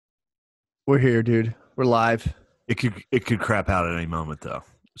We're here, dude. We're live, It could crap out at any moment though.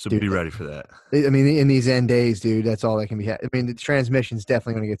 So dude. be ready for that. I mean, in these end days, dude, that's all that can be. I mean, the transmission's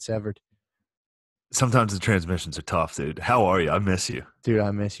definitely going to get severed. Sometimes the transmissions are tough, dude. How are you? I miss you. Dude,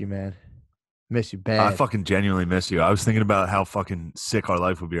 I miss you, man. Miss you I bad. fucking genuinely miss you. I was thinking about how fucking sick our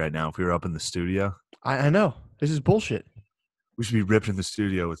life would be right now if we were up in the studio. I know. This is bullshit. We should be ripped in the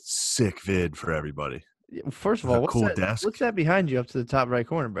studio with sick vid for everybody. First of With all, a what's cool that? desk. What's that behind you up to the top right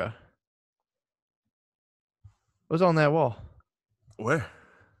corner, bro? What's on that wall? Where?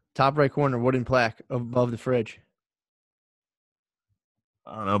 Top right corner, wooden plaque above the fridge.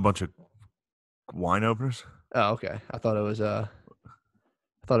 I don't know, a bunch of wine openers. Oh, okay. I thought it was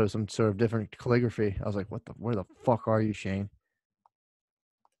some sort of different calligraphy. I was like, where the fuck are you, Shane?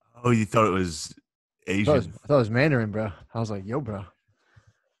 Oh, you thought it was Asian. I thought it was Mandarin, bro. I was like, yo, bro,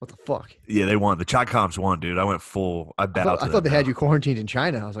 what the fuck? Yeah, they won. The Chai Comps won, dude. I went full. I bowed I to thought them they now. had you quarantined in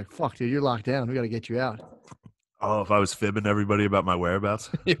China. I was like, fuck, dude, you're locked down. We got to get you out. Oh, if I was fibbing everybody about my whereabouts,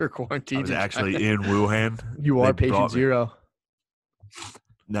 You're I quarantined was in actually China. in Wuhan. You They are patient brought me. zero.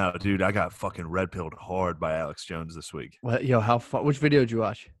 No, dude, I got fucking red pilled hard by Alex Jones this week. What, yo, how far? Which video did you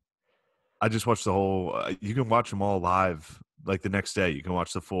watch? I just watched the whole. You can watch them all live, like the next day. You can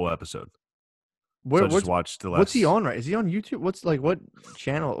watch the full episode. So Where, I just watched the what's he last. on? Right? Is he on YouTube? What's like what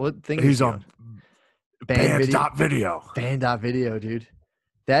channel? What thing is He's he on? on Band Band video. Dot Video. Video, dude.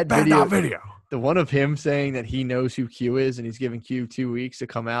 That Band video, Dot Video. the one of him saying that he knows who Q is and he's giving Q 2 weeks to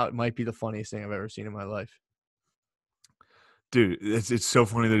come out, might be the funniest thing I've ever seen in my life. Dude, it's so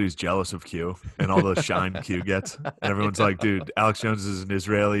funny that he's jealous of Q and all the shine Q gets. And everyone's like, dude, Alex Jones is an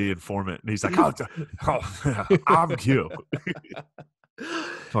Israeli informant. And he's like, I'm Q.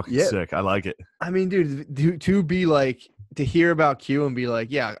 Fucking Yeah, sick. I like it. I mean, dude, to be like to hear about Q and be like,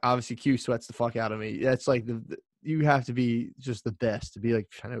 yeah, obviously Q sweats the fuck out of me. That's like you have to be just the best to be like,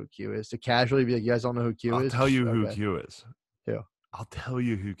 I know who Q is. To casually be like, you guys don't know who Q I'll is? tell you who Okay. Q is. Yeah. I'll tell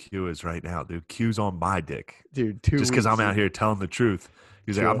you who Q is right now, dude. Q's on my dick. Dude, two Just because weeks. I'm out here telling the truth.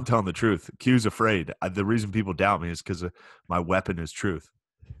 He's like, True. I'm telling the truth. Q's afraid. The reason people doubt me is because my weapon is truth.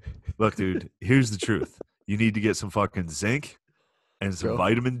 Look, dude, here's the truth. You need to get some fucking zinc and some True.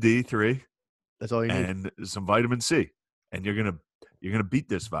 vitamin D3 That's all you need. and some vitamin C. And you're gonna beat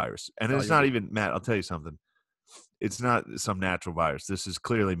this virus. And That's all it's you not need. even, Matt, I'll tell you something. It's not some natural virus. This is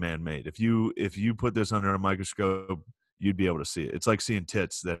clearly man-made. If you put this under a microscope, you'd be able to see it. It's like seeing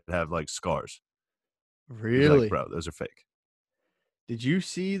tits that have like scars. You'd be like, Really? bro, those are fake. Did you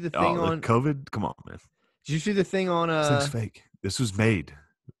see the thing Oh, the on? COVID? Come on, man. Did you see the thing on? This thing's fake. This was made.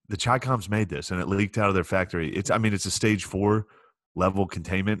 The Chi-Coms made this, and it leaked out of their factory. It's a stage 4 level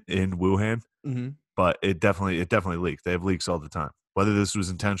containment in Wuhan, Mhm. but it definitely leaked. They have leaks all the time. Whether this was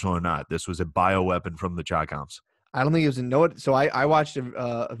intentional or not, this was a bioweapon from the Chi-Coms. I don't think it was So I watched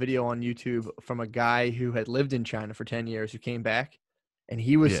a video on YouTube from a guy who had lived in China for 10 years who came back, and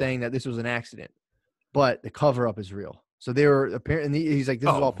he was Yeah. saying that this was an accident, but the cover up is real. So they were apparently. He's like, this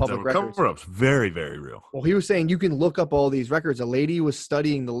is all Oh, public the records. cover-up's very, very real. Well, he was saying you can look up all these records. A lady was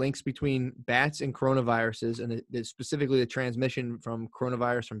studying the links between bats and coronaviruses, and specifically the transmission from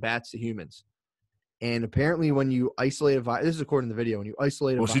coronavirus from bats to humans. And apparently, when you isolate a virus, this is according to the video, when you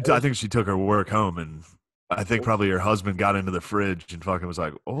isolate a Well, I virus, think she took her work home, and I think probably her husband got into the fridge and fucking was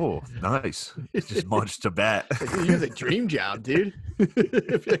like, "Oh, nice." Just munched a bat. you have a dream job, dude.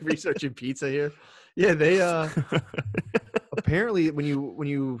 Researching pizza here. Yeah, they apparently when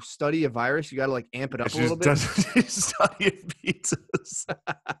you study a virus, you got to like amp it up a little bit. She's studying pizzas.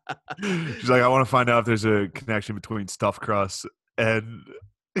 She's like, I want to find out if there's a connection between stuffed crust and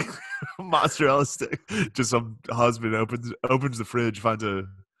mozzarella stick. Just some husband opens the fridge, finds a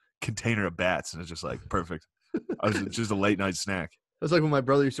container of bats, and it's just like perfect. It's just a late night snack. That's like when my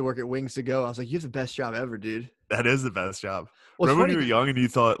brother used to work at Wings to Go. I was like, you have the best job ever, dude. That is the best job. Well, Remember when you were young and you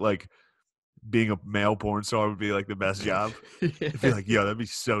thought like being a male porn star would be like the best job? Yeah. I'd be like, yo, that'd be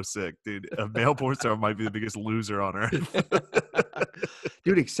so sick, dude. A male porn star might be the biggest loser on earth.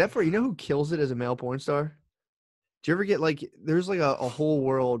 Dude, except for, you know who kills it as a male porn star? Do you ever get like, there's like a whole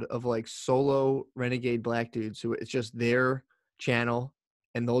world of like solo renegade black dudes who it's just their channel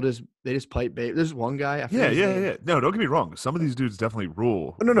and they just pipe bait. There's one guy. Yeah. No, don't get me wrong. Some of these dudes definitely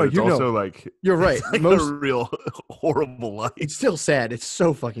rule. No, but it's you know. also like You're right. it's like a real horrible life. It's still sad. It's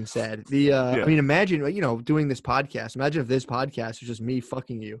so fucking sad. I mean, imagine, doing this podcast. Imagine if this podcast was just me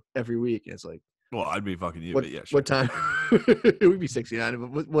fucking you every week. And it's like, Well, I'd be fucking you, what, but yeah, sure. what time? It would be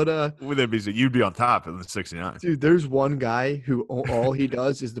 69. But Would that be so you'd be on top in the 69? dude, there's one guy who all he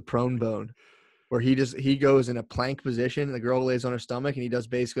does is the prone bone. where he goes in a plank position, and the girl lays on her stomach, and he does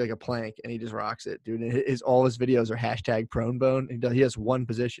basically like a plank, and he just rocks it, dude. And all his videos are hashtag prone bone. He has one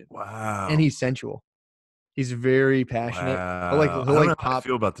position, and Wow. he's sensual. He's very passionate. Wow. He'll I don't know like how I pop.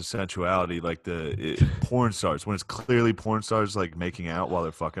 feel about the sensuality, like porn stars, when it's clearly porn stars like making out while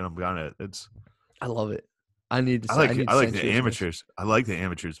they're fucking. I'm gonna. I love it. I need I like the sensuousness. amateurs. I like the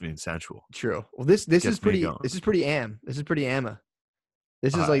amateurs being sensual. True. Well, this is Gets me pretty. going. This is pretty This is pretty amma.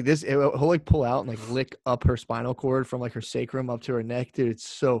 This All is right. like this. He'll like pull out and like lick up her spinal cord from like her sacrum up to her neck, dude. It's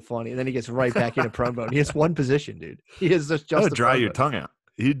so funny. And then he gets right back into prone bone. He has one position, dude. He is just That would the dry prone your bone. tongue out.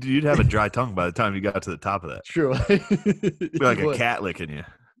 You'd have a dry tongue by the time you got to the top of that. True. Be like a cat licking you.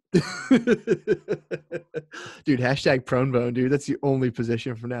 Dude, hashtag prone bone, dude. That's the only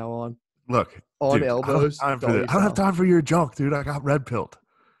position from now on. Look, On dude, elbows. I don't have time for your junk, dude. I got red pilled.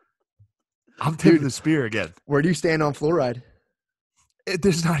 I'm tipping the spear again. Where do you stand on fluoride?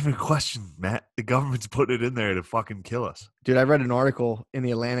 There's not even a question, Matt. The government's putting it in there to fucking kill us. Dude, I read an article in the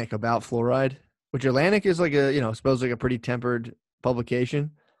Atlantic about fluoride, which Atlantic is like supposed like a pretty tempered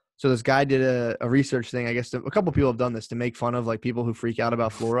publication. So this guy did a research thing. I guess a couple people have done this to make fun of like people who freak out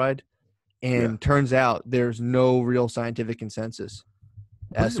about fluoride. And turns out there's no real scientific consensus.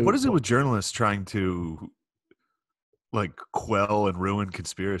 What is it with journalists trying to like quell and ruin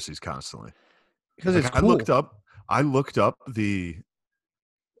conspiracies constantly? Because like, it's cool. I looked up the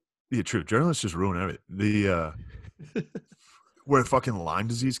true journalists just ruin everything. Where fucking Lyme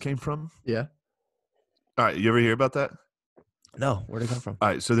disease came from. Yeah. All right, you ever hear about that? No, where'd it come from? All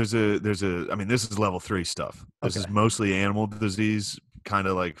right, so there's a. I mean, this is level 3 stuff. This is mostly animal disease, kind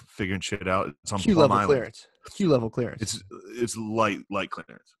of like figuring shit out. It's on Q Plum level Island. clearance. Q level clearance. It's light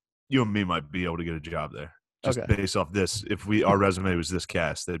clearance. You and me might be able to get a job there. Just Okay. based off this, if our resume was this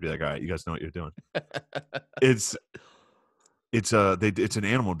cast, they'd be like, "All right, you guys know what you're doing." It's an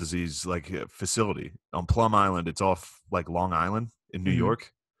animal disease like facility on Plum Island. It's off like Long Island in New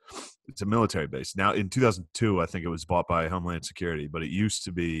York. It's a military base. Now in 2002, I think it was bought by Homeland Security, but it used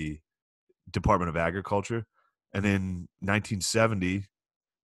to be Department of Agriculture. And in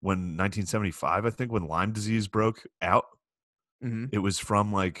 1975, I think, when Lyme disease broke out, it was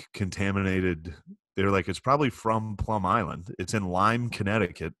from like contaminated. They're like, it's probably from Plum Island. It's in Lyme,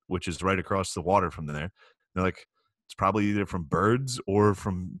 Connecticut, which is right across the water from there. They're like, it's probably either from birds or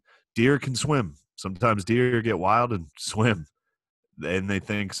from deer can swim. Sometimes deer get wild and swim. And they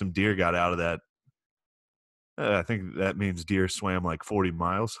think some deer got out of that. I think that means deer swam like 40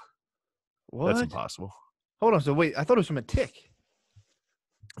 miles. What? That's impossible. Hold on. So wait, I thought it was from a tick.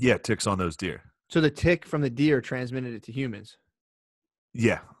 Yeah, ticks on those deer. So the tick from the deer transmitted it to humans.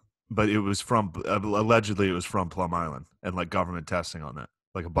 Yeah, but it was from allegedly it was from Plum Island and like government testing on that,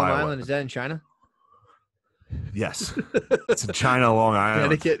 like a Plum bioweapon. Island, is that in China? Yes, it's in China, Long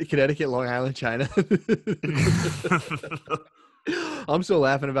Island. Connecticut, Long Island, China. I'm still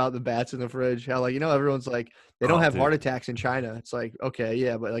laughing about the bats in the fridge. How like everyone's like they don't have heart attacks in China. It's like okay,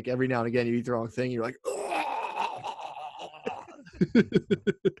 yeah, but like every now and again you eat the wrong thing, you're like.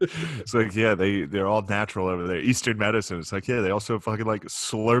 It's like they're all natural over there. Eastern medicine. It's like they also fucking like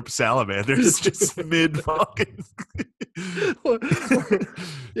slurp salamanders just mid fucking.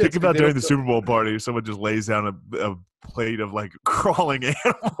 Think about during the Super Bowl party, someone just lays down a plate of like crawling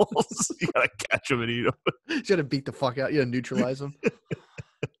animals. You gotta catch them and eat them. You gotta beat the fuck out. You gotta neutralize them.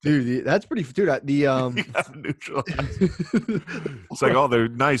 Dude, that's pretty. Dude, It's like, oh, they're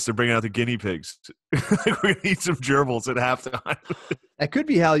nice. They're bringing out the guinea pigs. We're gonna eat some gerbils at halftime. That could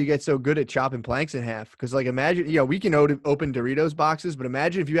be how you get so good at chopping planks in half. Because, like, imagine, we can open Doritos boxes, but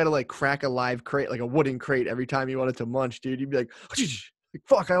imagine if you had to like crack a live crate, like a wooden crate, every time you wanted to munch, dude. You'd be like,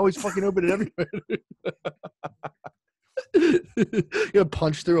 fuck, I always fucking open it everywhere. You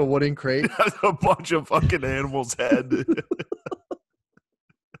punch through a wooden crate. That's a bunch of fucking animals' head.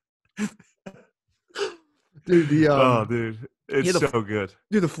 Dude, dude, it's so good.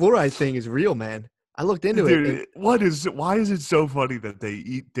 Dude, the fluoride thing is real, man. I looked into it. Why is it so funny that they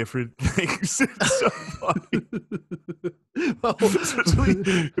eat different things? It's so funny.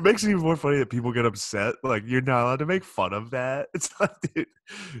 It makes it even more funny that people get upset. Like, you're not allowed to make fun of that. It's like, dude,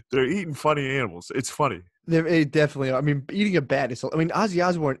 they're eating funny animals. It's funny. They definitely are. I mean, eating a bat is. I mean, Ozzy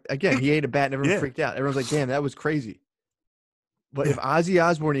Osbourne, again, he ate a bat and everyone freaked out. Everyone's like, damn, that was crazy. But if Ozzy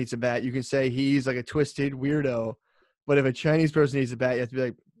Osbourne eats a bat, you can say he's like a twisted weirdo. But if a Chinese person eats a bat, you have to be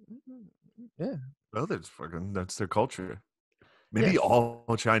like, yeah. Well, that's their culture. Maybe all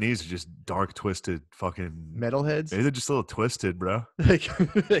Chinese are just dark, twisted fucking metalheads. Maybe they're just a little twisted, bro. They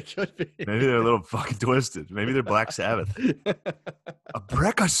could be. Maybe they're a little fucking twisted. Maybe they're Black Sabbath. A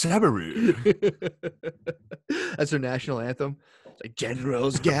Breka Sabaru. That's their national anthem. like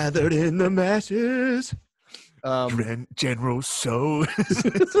generals gathered in the masses. General So.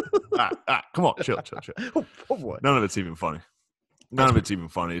 Come on, chill. Oh boy. None of it's even funny. None of it's even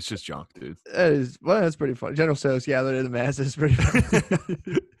funny. It's just junk, dude. That's pretty funny. General So's gathered in the masses. Pretty funny.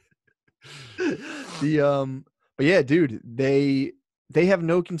 But yeah, dude, they have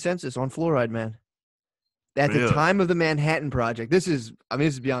no consensus on fluoride, man. At the time of the Manhattan Project, this is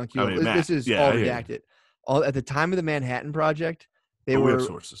beyond Q. This is all redacted. At the time of the Manhattan Project, they were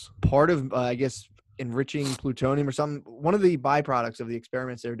part of, I guess, enriching plutonium or something. One of the byproducts of the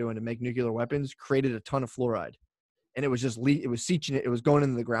experiments they were doing to make nuclear weapons created a ton of fluoride, and it was just it was seeping it. It was going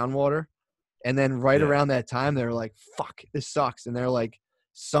into the groundwater, and then around that time, they were like, "Fuck, this sucks," and they're like,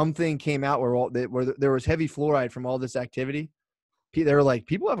 something came out where there was heavy fluoride from all this activity. They were like,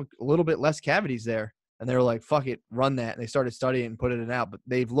 people have a little bit less cavities there. And they were like, fuck it, run that. And they started studying and putting it out. But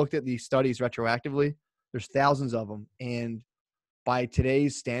they've looked at these studies retroactively. There's thousands of them. And by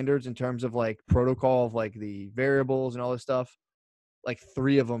today's standards, in terms of like protocol of like the variables and all this stuff, like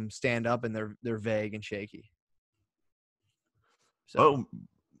 3 of them stand up and they're vague and shaky. So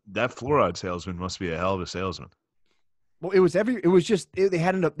that fluoride salesman must be a hell of a salesman. Well, they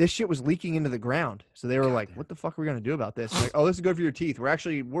had this shit was leaking into the ground. So they were like, what the fuck are we going to do about this? Like, oh, this is good for your teeth.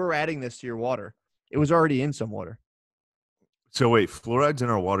 We're adding this to your water. It was already in some water. So wait, fluoride's in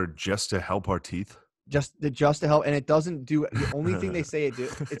our water just to help our teeth? Just to help, and it doesn't do the only thing they say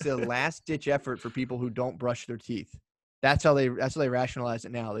it's a last ditch effort for people who don't brush their teeth. That's how they rationalize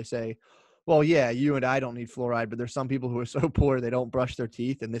it now. They say, well, yeah, you and I don't need fluoride, but there's some people who are so poor they don't brush their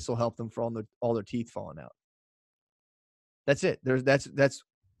teeth, and this will help them for all their teeth falling out. That's it. That's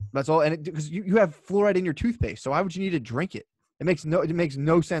all, and because you have fluoride in your toothpaste, so why would you need to drink it? It makes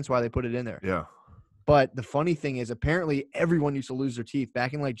no sense why they put it in there. Yeah. But the funny thing is, apparently everyone used to lose their teeth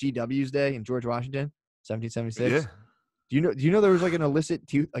back in like GW's day in George Washington, 1776. Yeah. Do you know there was like an illicit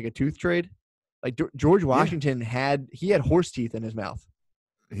tooth trade? Like George Washington had horse teeth in his mouth.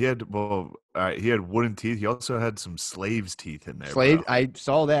 He had wooden teeth. He also had some slaves' teeth in there. I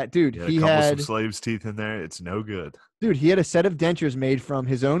saw that, dude. He had some slaves' teeth in there. It's no good. Dude, he had a set of dentures made from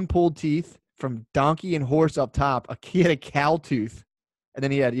his own pulled teeth, from donkey and horse up top. He had a cow tooth. And then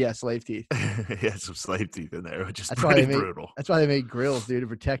he had, slave teeth. He had some slave teeth in there, which is pretty brutal. That's why they made grills, dude, to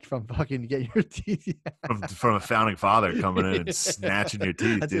protect from fucking get your teeth. From a founding father coming in and snatching your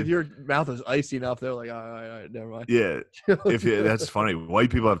teeth, dude. If your mouth was icy enough, they're like, all right, never mind. Yeah, that's funny. White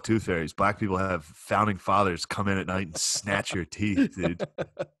people have tooth fairies. Black people have founding fathers come in at night and snatch your teeth, dude.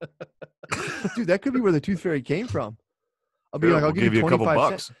 Dude, that could be where the tooth fairy came from. I'll give you a couple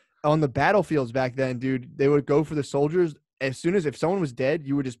bucks. On the battlefields back then, dude, they would go for the soldiers. As soon as if someone was dead,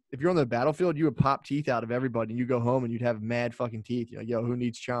 you would if you're on the battlefield, you would pop teeth out of everybody and you go home and you'd have mad fucking teeth. You're like, yo, who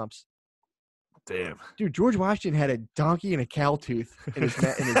needs chomps? Damn. Dude, George Washington had a donkey and a cow tooth in his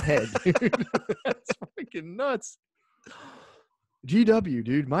head. Dude. That's fucking nuts. GW,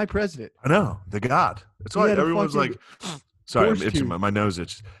 dude, my president. I know, the god. That's why everyone's like, sorry, I'm itching my nose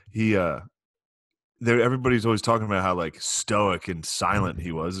itches. Everybody's always talking about how like stoic and silent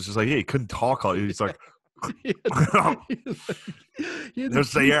he was. It's just like, he couldn't talk all. He's like, yeah,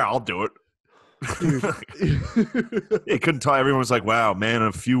 I'll do it. He couldn't talk. Everyone was like, wow, man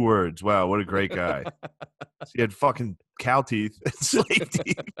of few words. Wow, what a great guy. He had fucking cow teeth and slave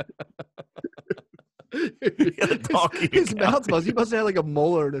teeth. His mouth he must have had like a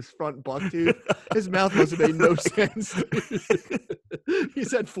molar in his front buck tooth. His mouth must have made no sense.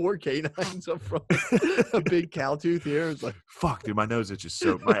 He's had 4 canines up front, a big cow tooth here. It's like, fuck, dude, my nose is just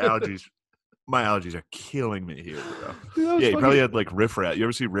so my allergies are killing me here, bro. Dude, he probably had like riffraff. You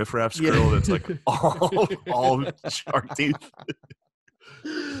ever see riffraff squirrel that's like all shark teeth?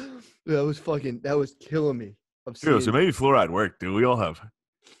 That was killing me. Dude, so maybe fluoride worked, dude.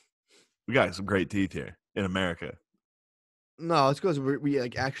 We got some great teeth here in America. No, it's because we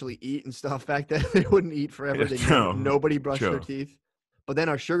like actually eat and stuff. Back then, they wouldn't eat forever. Nobody brushed their teeth. But then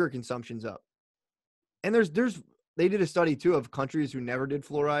our sugar consumption's up. And they did a study too of countries who never did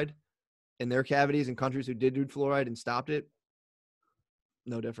fluoride in their cavities and countries who did do fluoride and stopped it.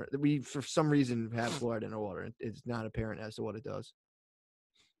 No different. We, for some reason, have fluoride in our water. It's not apparent as to what it does.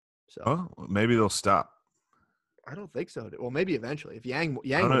 So maybe they'll stop. I don't think so. Well, maybe eventually. If Yang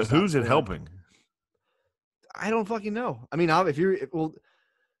who's it helping? I don't fucking know. I mean, if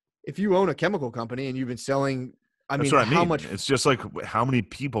you own a chemical company and you've been selling, That's what I mean. How much? It's just like how many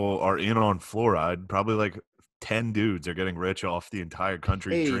people are in on fluoride? Probably like 10 dudes are getting rich off the entire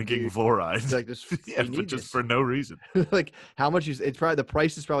country drinking fluoride. It's like this, but just for no reason. Like how much it's probably the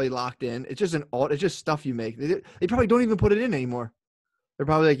price is probably locked in. It's just it's just stuff you make. They probably don't even put it in anymore. They're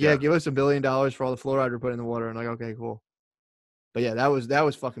probably like, give us $1 billion for all the fluoride we're putting in the water. And like, okay, cool. But yeah, that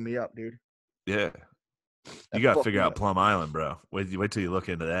was fucking me up, dude. Yeah. You That got to fucked figure me out up. Plum Island, bro. Wait till you look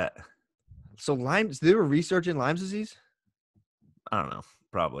into that. So they were researching Lyme's disease. I don't know.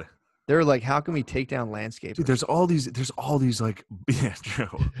 Probably. They were like, how can we take down Dude, landscapers? there's all these like, yeah,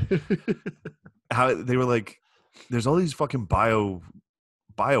 true. How they were like, there's all these fucking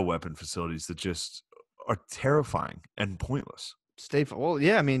bioweapon facilities that just are terrifying and pointless. Well,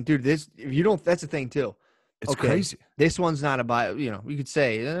 yeah, I mean, dude, if you don't, that's the thing too. It's Okay, crazy. this one's not a bio, you could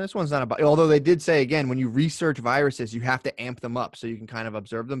say this one's not a bio, although they did say, again, when you research viruses, you have to amp them up so you can kind of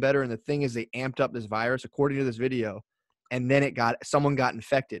observe them better. And the thing is, they amped up this virus according to this video, and then someone got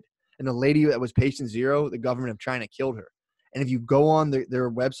infected. And the lady that was patient zero, the government of China killed her. And if you go on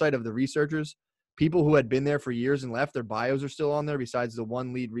their website of the researchers, people who had been there for years and left, their bios are still on there besides the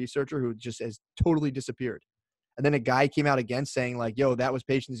one lead researcher who just has totally disappeared. And then a guy came out again saying like, yo, that was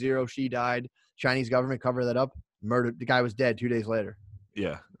patient zero. She died. Chinese government covered that up. Murdered. The guy was dead 2 days later.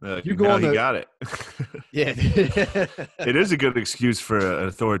 Yeah. Like, You go now on he the got it. yeah. It is a good excuse for an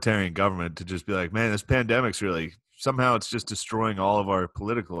authoritarian government to just be like, man, this pandemic's really somehow it's just destroying all of our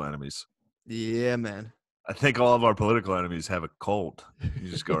political enemies. Yeah, man. I think all of our political enemies have a cold. You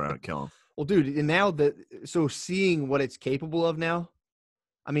just go around and kill them. Well, dude, and now so seeing what it's capable of now.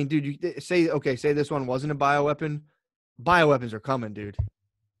 I mean, dude, you say this one wasn't a bioweapon. Bioweapons are coming, dude.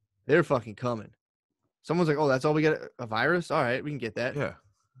 They're fucking coming. Someone's like, oh, that's all we got? A virus? All right, we can get that. Yeah.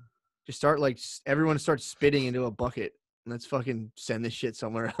 Just start like everyone starts spitting into a bucket. Let's fucking send this shit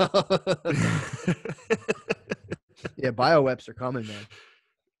somewhere else. Yeah, bioweapons are coming, man.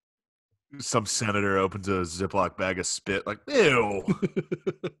 Some senator opens a Ziploc bag of spit, like, ew.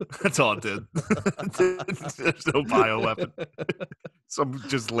 That's all it did. There's no bioweapon. Some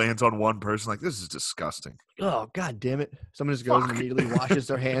just lands on one person, like, this is disgusting. Oh, god damn it. Someone just goes and immediately washes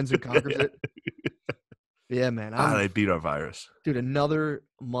their hands and conquers it. Yeah, man. They beat our virus. Dude, another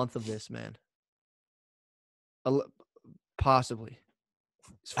month of this, man. Possibly.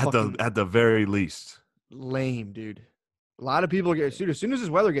 At the very least. Lame, dude. A lot of people as soon as this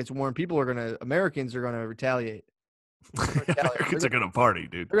weather gets warm, Americans are gonna retaliate. Americans are gonna party,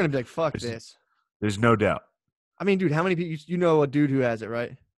 dude. They're gonna be like, fuck this. There's no doubt. I mean, dude, how many people you know a dude who has it,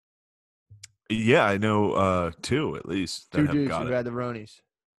 right? Yeah, I know 2 at least. Two dudes who had the Ronies.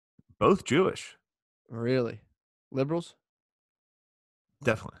 Both Jewish. Really? Liberals?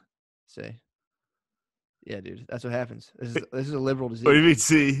 Definitely. See. Yeah, dude. That's what happens. This is a liberal disease. What do you mean,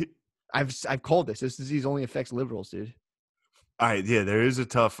 see? I've called this. This disease only affects liberals, dude. All right, yeah, there is a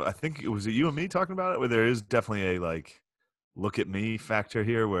tough. I think it was you and me talking about it, where there is definitely a like, look at me factor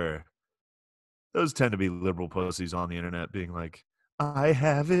here, where those tend to be liberal pussies on the internet being like, I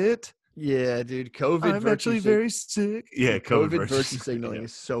have it. Yeah, dude. COVID. I'm actually very sick. Yeah, COVID virtue signaling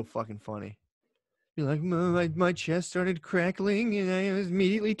is so fucking funny. You're like, my chest started crackling, and I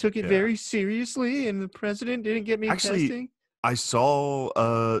immediately took it very seriously, and the president didn't get me testing. I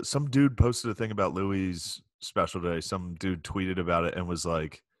saw some dude posted a thing about Louis' special day. Some dude tweeted about it and was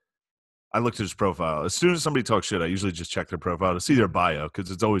like, I looked at his profile. As soon as somebody talks shit, I usually just check their profile to see their bio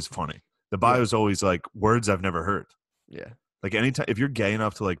because it's always funny. The bio is always like words I've never heard. Yeah. Like anytime, if you're gay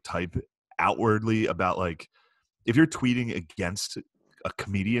enough to like type outwardly about like, if you're tweeting against a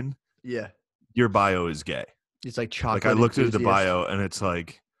comedian, your bio is gay. It's like chocolate. Like I looked at the bio and it's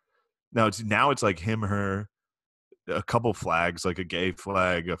like, now it's like him, her, a couple flags, like a gay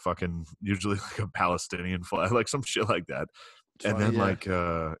flag, a fucking usually like a Palestinian flag, like some shit like that. It's and funny, then like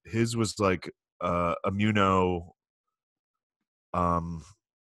his was like immuno. I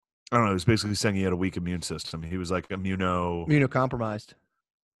don't know. He was basically saying he had a weak immune system. He was like immunocompromised.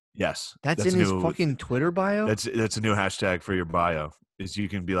 Yes, that's in his fucking Twitter bio. That's a new hashtag for your bio. Is you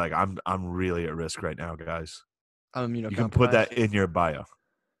can be like, I'm really at risk right now, guys. I'm immunocompromised. You can put that in your bio.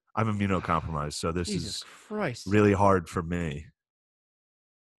 I'm immunocompromised, so this is really hard for me.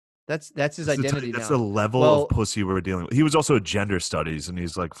 That's his identity. That's the level of pussy we're dealing with. He was also a gender studies, and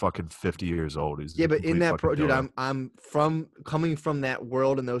he's like fucking 50 years old. He's but in that dude, I'm coming from that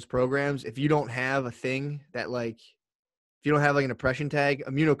world and those programs. If you don't have a thing that like, if you don't have like an oppression tag,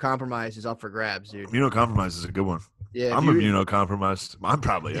 immunocompromised is up for grabs, dude. Immunocompromised is a good one. Yeah, I'm immunocompromised. I'm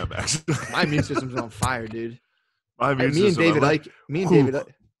probably am actually. My immune system's on fire, dude. Me and David Icke.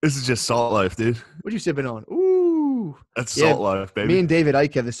 This is just salt life, dude. What you sipping on? Ooh. That's salt life, baby. Me and David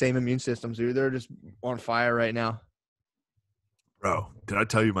Icke have the same immune systems, dude. They're just on fire right now. Bro, did I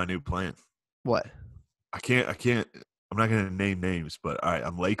tell you my new plan? What? I can't. I'm not going to name names, but all right,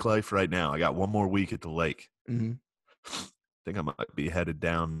 I'm lake life right now. I got one more week at the lake. Mm-hmm. I think I might be headed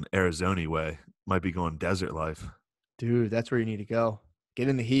down Arizona way. Might be going desert life. Dude, that's where you need to go. Get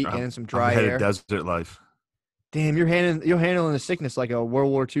in the heat, get in some dry air. Desert life. Damn, you're handling the sickness like a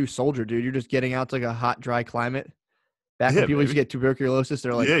World War II soldier, dude. You're just getting out to like a hot, dry climate. Back when Yeah, people used to baby. get tuberculosis,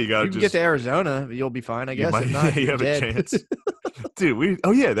 they're like, Yeah, you gotta you can get to just Arizona, you'll be fine, I you guess. might If not, you you're have a dead. chance, dude.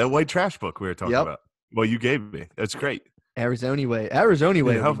 Oh yeah, that white trash book we were talking Yep. about. Well, you gave me. That's great. Arizona way. Arizona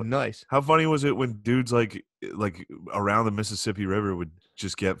way Dude, would be nice. how funny was it when dudes like around the Mississippi River would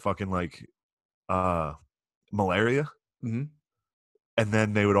just get fucking like uh malaria, Hmm. and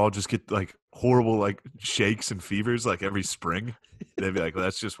then they would all just get like horrible like shakes and fevers like every spring. They'd be like, well,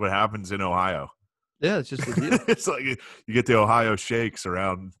 that's just what happens in Ohio. Yeah, it's just the deal. It's like you get the Ohio shakes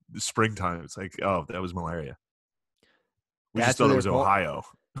around the springtime. It's like, oh, that was malaria. We just That's what thought it they're was called. Ohio.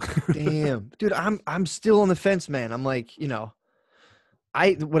 Damn, dude, I'm still on the fence, man. I'm like,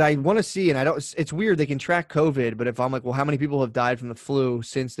 what I want to see, and I don't. It's weird they can track COVID, but if I'm like, well, how many people have died from the flu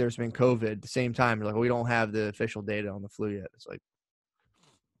since there's been COVID? At the same time, you're like, well, we don't have the official data on the flu yet. It's like,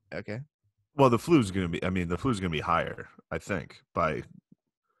 okay, Well, the flu's going to be, I mean, the flu's going to be higher, I think, by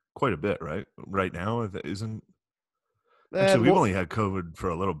quite a bit, right? Right now, isn't. Actually, we've well, only had COVID for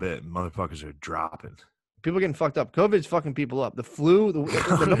a little bit, and motherfuckers are dropping. people are getting fucked up. COVID's fucking people up. The flu, the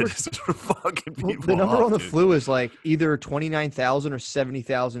number, fucking people the number up, on the dude. flu is like either 29,000 or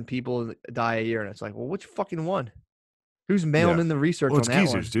 70,000 people die a year, and it's like, well, which fucking one? Who's mailing in the research Well, on it's that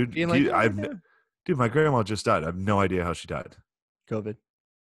geezers, one? dude. Being like, Dude, my grandma just died. I have no idea how she died. COVID.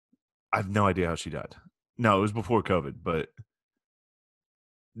 I have no idea how she died. No, it was before COVID, but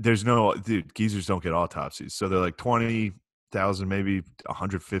there's no, dude, geezers don't get autopsies. So they're like 20,000, maybe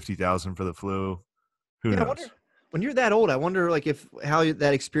 150,000 for the flu. Who knows? I wonder, when you're that old, I wonder like if how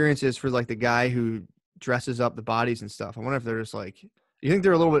that experience is for like the guy who dresses up the bodies and stuff. I wonder if they're just like, you think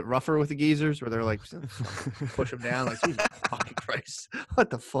they're a little bit rougher with the geezers, where they're like push them down, like Jesus fucking Christ, what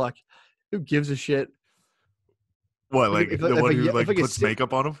the fuck? Who gives a shit? What, Like like the one who like if puts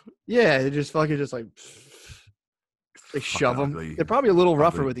makeup on him? yeah, they just fucking just like they shove them. Ugly, They're probably a little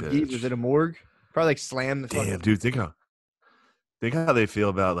rougher ugly with the geezers bitch. in a morgue. Probably like slam the Damn, fucking. dude, think how they feel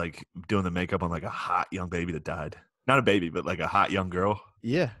about like doing the makeup on like a hot young baby that died. Not a baby, but like a hot young girl.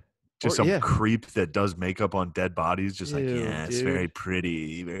 Yeah. Just some creep that does makeup on dead bodies. Just like, Ew, yeah, it's dude. very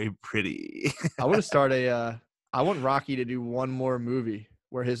pretty, very pretty. I want to start I want Rocky to do one more movie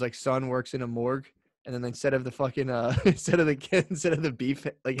where his like son works in a morgue, and then instead of the fucking instead of the beef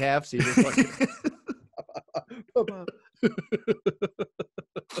like halves, he just fucking.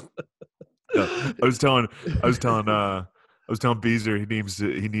 I was telling Beezer he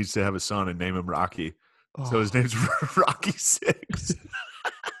needs to have a son and name him Rocky. So his name's Rocky 6.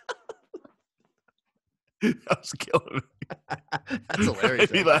 That was killing me. That's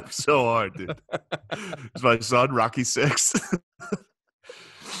hilarious. He laughed so hard, dude. It's my son, Rocky 6.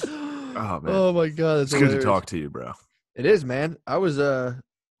 Oh man. Oh my god, it's good to talk to you, bro. It is, man. I was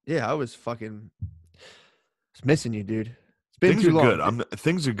fucking missing you, dude. It's been Things too are long. good.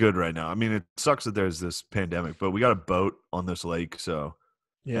 Things are good right now. I mean, it sucks that there's this pandemic, but we got a boat on this lake, so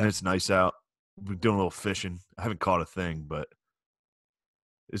and it's nice out. We're doing a little fishing. I haven't caught a thing, but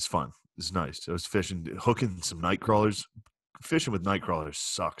it's fun. It's nice. I was fishing, hooking some night crawlers. Fishing with night crawlers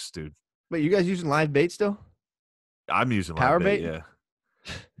sucks, dude. Wait, you guys using live bait still? I'm using power live bait. Yeah.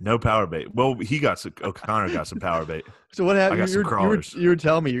 No power bait. Well, O'Connor got some power bait. So what happened? I got some crawlers. You were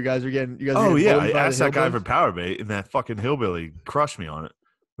telling me you guys are getting. Oh yeah, I asked that guy for power bait, and that fucking hillbilly crushed me on it.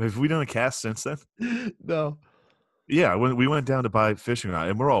 Have we done a cast since then? No. Yeah, we went down to buy fishing rod,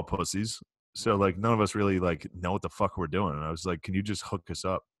 and we're all pussies. So like none of us really like know what the fuck we're doing. And I was like, "Can you just hook us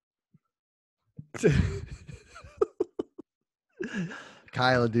up?"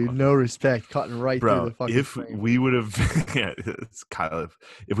 Kyla, dude, no respect, cutting right through the fucking. If we would have, yeah, it's Kyla.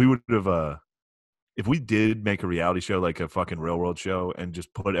 If we would have, if we did make a reality show like a fucking real world show and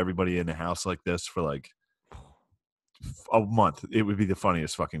just put everybody in a house like this for like a month, it would be the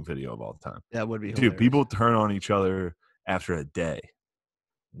funniest fucking video of all time. That would be hilarious. Dude, people turn on each other after a day.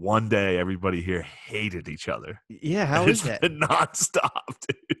 One day, everybody here hated each other. Yeah, how is that? Nonstop,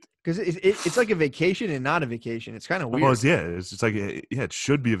 dude. Because it's like a vacation and not a vacation. It's kind of weird. Well, it's just like, yeah, it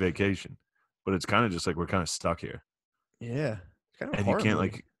should be a vacation, but it's kind of just like we're kind of stuck here. Yeah. It's kind of and you can't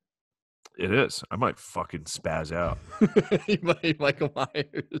like, it is. I might fucking spaz out. You might Michael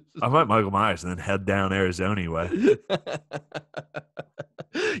Myers. I might Michael Myers and then head down Arizona way.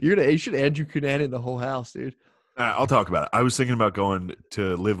 You should Andrew Cunanan in the whole house, dude. I'll talk about it. I was thinking about going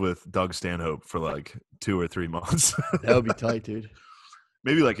to live with Doug Stanhope for like 2 or 3 months. That would be tight, dude.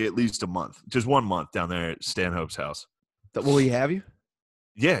 Maybe like at least a month, just 1 month down there at Stanhope's house. Will he have you?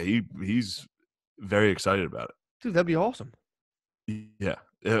 Yeah, he's very excited about it. Dude, that'd be awesome. Yeah,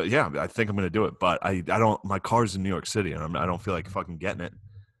 yeah. I think I'm gonna do it, but I don't. My car's in New York City, and I don't feel like fucking getting it.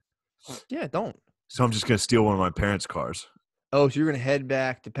 Yeah, don't. So I'm just gonna steal one of my parents' cars. Oh, so you're gonna head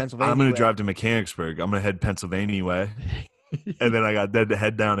back to I'm Pennsylvania gonna way. drive to Mechanicsburg. I'm gonna head Pennsylvania way, and then I got then to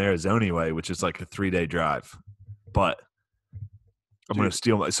head down Arizona way, which is like a 3-day drive. But I'm gonna Dude,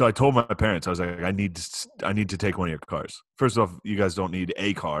 steal my. So I told my parents, I was like, I need to take one of your cars. First off, you guys don't need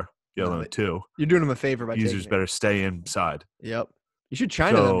a car. You no, know, two you're doing them a favor by users taking it. better stay inside. Yep. You should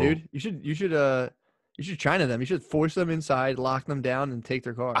China them, So dude. You should China them. You should force them inside, lock them down, and take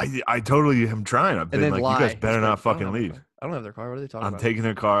their car. I totally am trying. I've And been then like, you guys lie. Just better be like, not fucking leave. I don't have their car. What are they talking I'm about? taking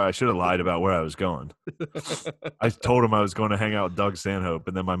their car. I should have lied about where I was going. I told him I was going to hang out with Doug Stanhope,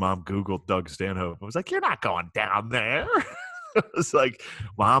 and then my mom Googled Doug Stanhope. I was like, "You're not going down there." I was like,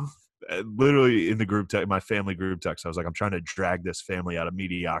 "Mom," literally in the group text, my family group text. I was like, "I'm trying to drag this family out of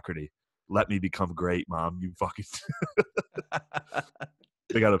mediocrity. Let me become great, Mom. You fucking."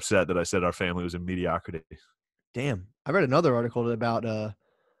 They got upset that I said our family was in mediocrity. Damn. I read another article about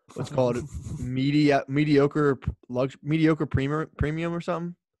what's called mediocre premium or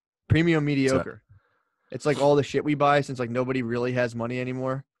something. Premium mediocre. It's like all the shit we buy since like nobody really has money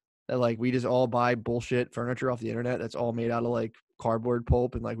anymore. That like we just all buy bullshit furniture off the internet that's all made out of like cardboard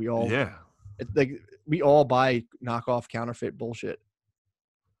pulp and like it's like we all buy knockoff counterfeit bullshit.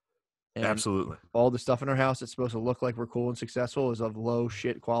 And Absolutely. all the stuff in our house that's supposed to look like we're cool and successful is of low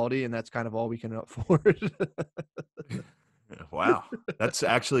shit quality, and that's kind of all we can afford. Wow. That's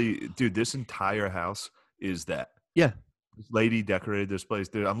actually, dude, this entire house is that. Yeah. This lady decorated this place.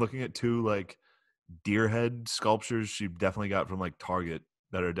 Dude, I'm looking at 2 like deer head sculptures she definitely got from like Target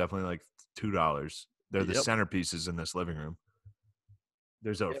that are definitely like $2. They're the Yep. centerpieces in this living room.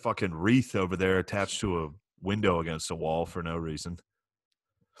 There's a fucking wreath over there attached to a window against a wall for no reason.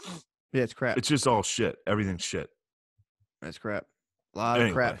 Yeah, it's crap. It's just all shit. Everything's shit. That's crap. A lot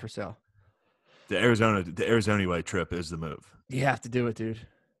of crap for sale. The Arizona way trip is the move. You have to do it, dude.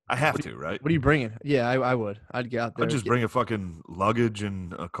 I have to, right? What are you bringing? Yeah, I would. I'd get out there. I'd just bring a fucking luggage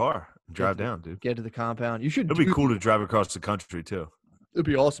and a car and drive down, dude. Get to the compound. You should. It'd be cool to drive across the country too. It'd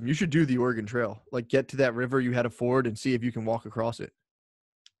be awesome. You should do the Oregon Trail. Like, get to that river you had to ford and see if you can walk across it.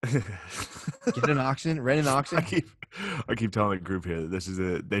 Get an oxen, rent an oxen. I keep telling the group here that this is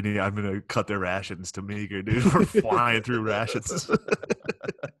it. I'm gonna cut their rations to meager, dude. We're flying through rations.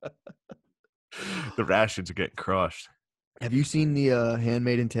 The rations are getting crushed. Have you seen the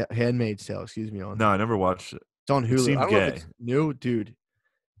Handmaid's Tale? Excuse me. No, I never watched it. It's on Hulu. It seems I don't gay. know if it's new, dude.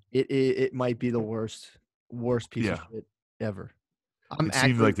 It might be the worst piece of shit ever. It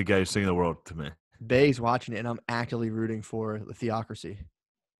seems like the gayest thing in the world to me. Bay's watching it, and I'm actively rooting for the theocracy.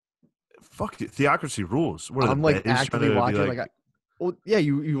 Fuck it. Theocracy rules. What are I'm like actively watching. Well, yeah,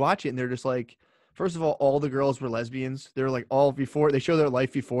 you watch it, and they're just like, first of all the girls were lesbians. They're like all before they show their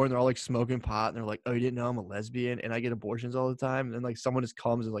life before, and they're all like smoking pot, and they're like, "Oh, you didn't know I'm a lesbian, and I get abortions all the time." And then like someone just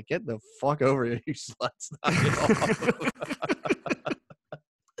comes and like, "Get the fuck over here, you sluts!"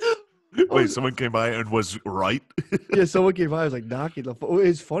 Wait, someone came by and was right? Yeah, someone came by. I was like, knocking the.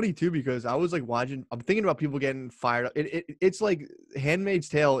 It's funny too because I was like watching. I'm thinking about people getting fired up. It's like Handmaid's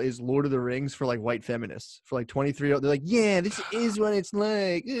Tale is Lord of the Rings for like white feminists for like 23. They're like, yeah, this is what it's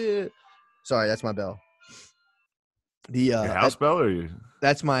like. Sorry, that's my bell. Your house bell or you?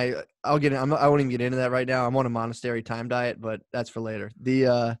 That's my. I'll get. I won't even get into that right now. I'm on a monastery time diet, but that's for later.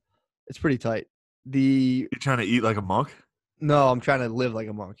 It's pretty tight. You're trying to eat like a monk? No, I'm trying to live like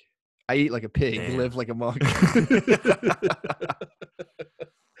a monk. I eat like a pig, Damn. live like a monk.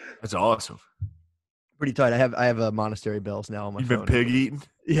 That's awesome. Pretty tight. I have a monastery bells now on my You've phone. been pig eating?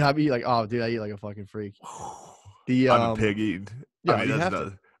 Yeah, I eat like I eat like a fucking freak. I've been pig eating. Yeah, I mean, you that's have not,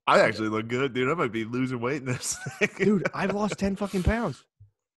 to. I actually look good, dude. I might be losing weight in this thing. Dude, I've lost 10 fucking pounds.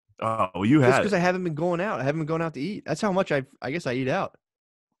 Oh, well, you Just had because it. I haven't been going out. I haven't been going out to eat. That's how much I guess I eat out.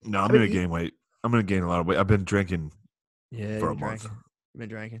 No, I'm going to gain weight. I'm going to gain a lot of weight. I've been drinking for a month. You've been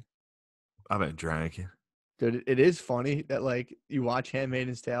drinking? I've been drinking. Dude, it is funny that like you watch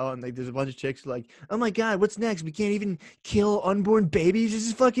Handmaid's Tale and like there's a bunch of chicks like, oh my god, what's next? We can't even kill unborn babies. This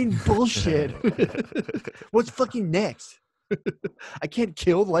is fucking bullshit. What's fucking next? I can't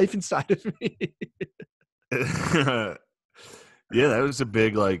kill life inside of me. Yeah, that was a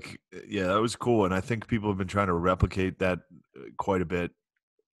big that was cool, and I think people have been trying to replicate that quite a bit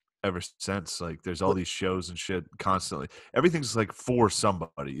ever since. Like, there's all these shows and shit constantly. Everything's like for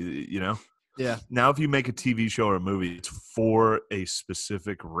somebody, you know. Yeah. Now, if you make a TV show or a movie, it's for a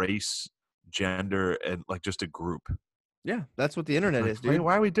specific race, gender, and like just a group. Yeah, that's what the internet is, dude.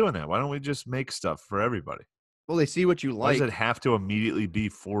 Why are we doing that? Why don't we just make stuff for everybody? Well, they see what you Why like. does it have to immediately be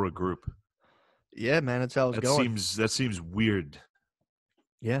for a group? Yeah, man, that's how it's going. That seems weird.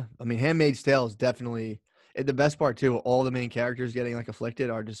 Yeah, I mean, Handmaid's Tale is definitely. And the best part too, all the main characters getting like afflicted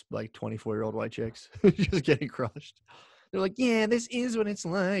are just like 24-year-old white chicks just getting crushed. They're like, yeah, this is what it's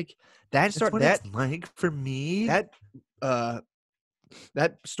like. That's what it's like for me.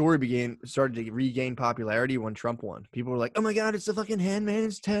 That story started to regain popularity when Trump won. People were like, oh my God, it's the fucking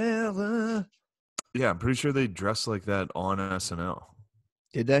Handmaid's Tale. Yeah, I'm pretty sure they dressed like that on SNL.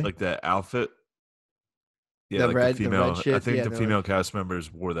 Did they? Like that outfit. Yeah, The like red the female. shit? I think Yeah, the they're female like, cast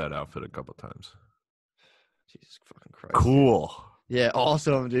members wore that outfit a couple times. Jesus fucking Christ. Cool. Dude. Yeah,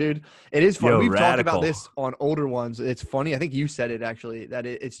 awesome, dude. It is fun. Yo, We've talked radical. about this on older ones. It's funny. I think you said it actually, that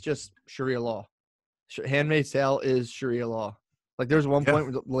it's just Sharia law. Handmaid's Tale is Sharia law. Like there's one point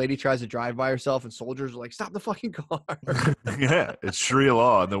where the lady tries to drive by herself and soldiers are like, stop the fucking car. Yeah, it's Sharia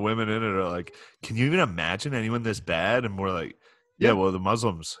law. And the women in it are like, can you even imagine anyone this bad? And we're like, yeah. Well, the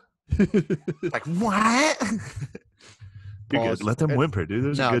Muslims. Like, what? You're good. Let them whimper, dude.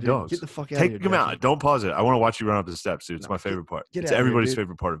 Those are good dogs. Get the fuck out of here. Take them out. Don't pause it. I want to watch you run up the steps, dude. It's my favorite part. It's everybody's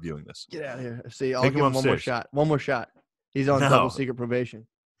favorite part of viewing this. Get out of here. See, I'll give him one more shot. One more shot. He's on double secret probation.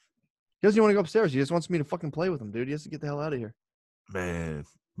 He doesn't want to go upstairs. He just wants me to fucking play with him, dude. He has to get the hell out of here. Man,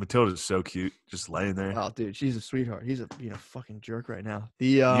 Matilda's so cute, just laying there. Oh, dude, she's a sweetheart. He's being a fucking jerk right now.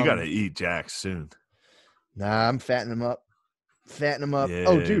 You gotta eat Jax soon. Nah, I'm fattening him up. Yeah,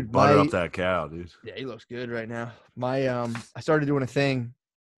 oh, dude, butter up that cow, dude. Yeah, he looks good right now. I started doing a thing,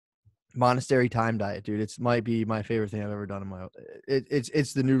 monastery time diet, dude. It might be my favorite thing I've ever done in my.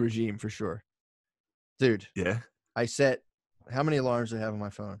 It's the new regime for sure, dude. Yeah. I set how many alarms do I have on my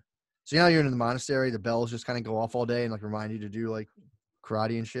phone? So you know, you're in the monastery, the bells just kind of go off all day and like remind you to do like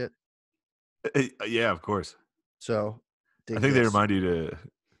karate and shit. Yeah, of course. So I think they remind you to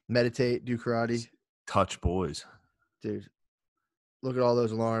meditate, do karate, touch boys. Dude, look at all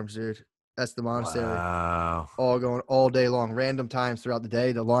those alarms, dude. That's the monastery. Wow. All going all day long, random times throughout the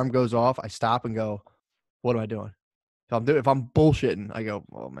day. The alarm goes off. I stop and go, what am I doing? If I'm bullshitting, I go,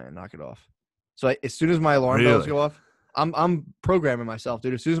 oh man, knock it off. So as soon as my alarm bells go off, I'm programming myself,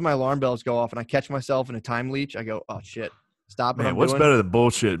 dude. As soon as my alarm bells go off and I catch myself in a time leech, I go, oh shit, stop. Man, what's better than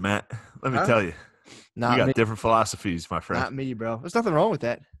bullshit, Matt? Let me tell you. You got different philosophies, my friend. Not me, bro. There's nothing wrong with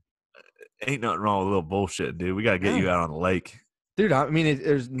that. Ain't nothing wrong with a little bullshit, dude. We got to get you out on the lake. Dude, I mean,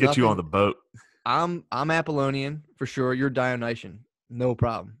 there's nothing. Get you on the boat. I'm Apollonian for sure. You're Dionysian. No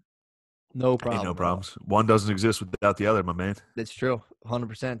problem. No problem. Ain't no problems. One doesn't exist without the other, my man. That's true.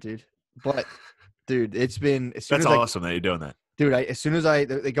 100%, dude. But, dude, it's been. That's awesome that you're doing that. Dude, as soon as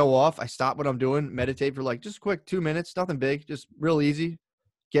they go off, I stop what I'm doing, meditate for like just a quick 2 minutes, nothing big, just real easy.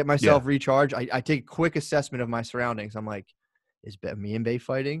 Get myself recharged. I take a quick assessment of my surroundings. I'm like, is me and Bay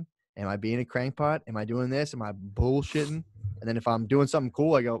fighting? Am I being a crankpot? Am I doing this? Am I bullshitting? And then if I'm doing something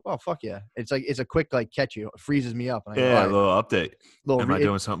cool, I go, oh, fuck yeah. It's a quick, like, catch you. It freezes me up. And I go, a little update. Am I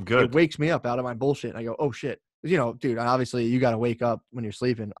doing something good? It wakes me up out of my bullshit. And I go, oh, shit. You know, dude, obviously you got to wake up when you're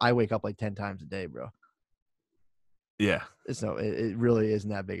sleeping. I wake up like 10 times a day, bro. Yeah. So it really isn't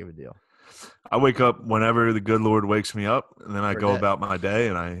that big of a deal. I wake up whenever the good Lord wakes me up, and then I go about my day,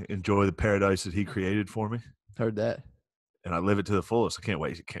 and I enjoy the paradise that he created for me. Heard that. And I live it to the fullest. I can't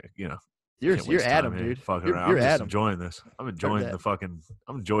wait. You're Adam, dude. Fucking around. I'm just enjoying this. I'm enjoying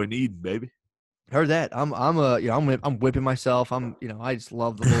I'm enjoying Eden, baby. Heard that. I'm whipping myself. I just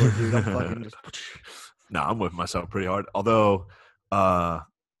love the Lord, dude. I'm fucking just. No, I'm whipping myself pretty hard. Although,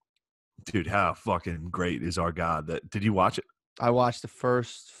 dude, how fucking great is our God? Did you watch it? I watched the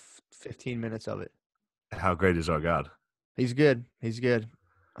first 15 minutes of it. How great is our God? He's good.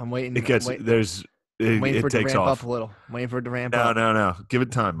 I'm waiting. It gets waiting for it to ramp up a little. I'm waiting for it to ramp up. No. Give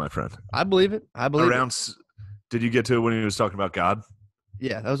it time, my friend. I believe it. Did you get to it when he was talking about God?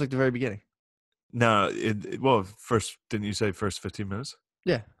 Yeah, that was like the very beginning. No, first, didn't you say first 15 minutes?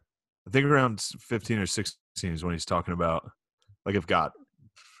 Yeah. I think around 15 or 16 is when he's talking about, like, if God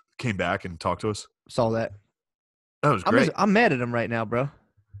came back and talked to us. Saw that. That was great. I'm mad at him right now, bro.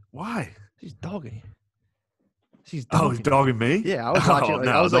 Why? He's dogging you. He's dogging me? Yeah, I was watching.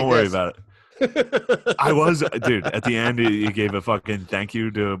 Don't worry about it. I was, dude, at the end, he gave a fucking thank you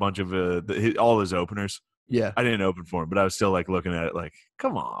to a bunch of all his openers. Yeah. I didn't open for him, but I was still, like, looking at it like,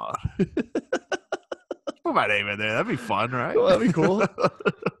 come on. Put my name in there. That'd be fun, right? Well, that'd be cool.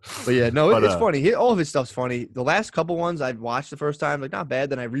 But yeah, no, it's funny. All of his stuff's funny. The last couple ones I'd watched the first time, like, not bad.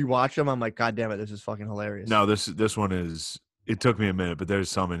 Then I rewatched them. I'm like, God damn it, this is fucking hilarious. No, this one is. It took me a minute, but there's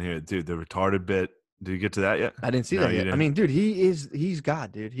some in here, dude. The retarded bit. Did you get to that yet? I didn't see that yet. I mean, dude, he's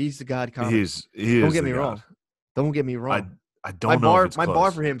God, dude. He's the God comic. Don't get me wrong. Don't get me wrong. I don't know. My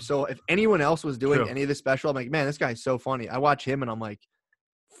bar for him. So if anyone else was doing any of this special, I'm like, man, this guy's so funny. I watch him and I'm like,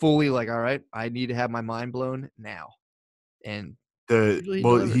 fully like, all right, I need to have my mind blown now. And he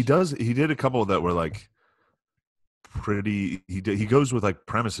did a couple that were like pretty. He goes with like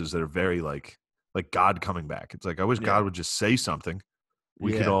premises that are very like God coming back. It's like I wish God would just say something.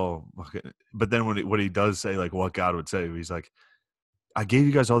 We could all. But then what he does say, like what God would say, he's like, I gave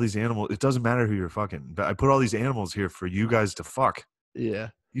you guys all these animals. It doesn't matter who you're fucking, but I put all these animals here for you guys to fuck. Yeah.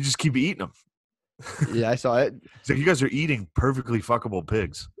 You just keep eating them. Yeah, I saw it. It's like you guys are eating perfectly fuckable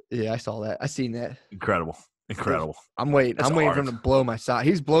pigs. Yeah, I saw that. I seen that. Incredible. I'm waiting. That's I'm waiting for art. him to blow my sock.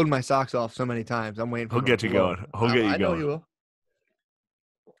 He's blown my socks off so many times. I'm waiting for him He'll get to you blow. going. He'll get you I know going. he will.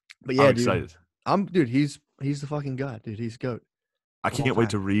 But yeah, I'm dude. excited. Dude, he's the fucking god, dude. He's GOAT. I can't wait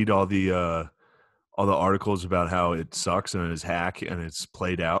to read all the articles about how it sucks and it's hack and it's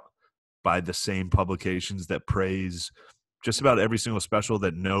played out by the same publications that praise just about every single special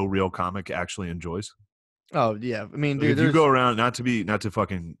that no real comic actually enjoys. Oh yeah, I mean, Like dude, if you go around not to be a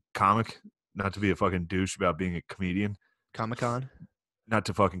fucking douche about being a comedian, Comic-Con, not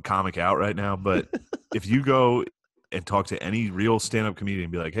to fucking comic out right now, but if you go and talk to any real stand-up comedian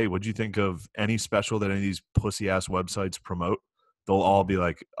and be like, hey, what'd you think of any special that any of these pussy-ass websites promote? They'll all be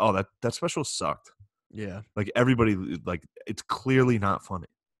like, oh, that special sucked. Yeah. Like everybody, like it's clearly not funny.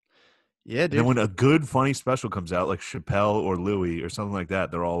 Yeah, dude. And then when a good funny special comes out, like Chappelle or Louis or something like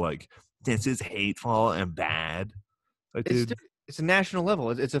that, they're all like, this is hateful and bad. Like, dude, it's a national level.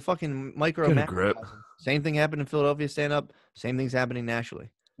 It's a fucking micro. Get a grip. Same thing happened in Philadelphia stand-up. Same thing's happening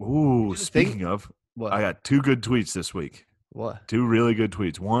nationally. Ooh, speaking of, what? I got 2 good tweets this week. What? 2 really good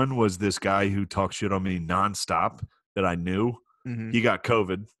tweets. One was this guy who talked shit on me nonstop that I knew. Mm-hmm. He got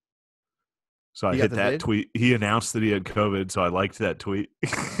COVID. So I hit that tweet. He announced that he had COVID, so I liked that tweet.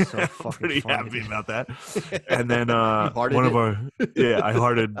 So I'm pretty happy about that. And then I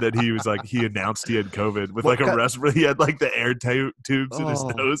hearted that he was like, he announced he had COVID with like a respirator. He had like the air tubes in his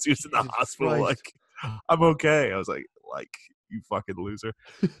nose. He was in the hospital. Christ. Like, I'm okay. I was like, you fucking loser.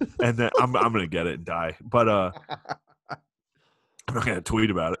 And then I'm gonna get it and die. But I'm not gonna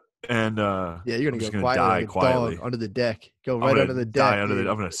tweet about it. And you're gonna go die quietly under the deck. Go right under the deck. I'm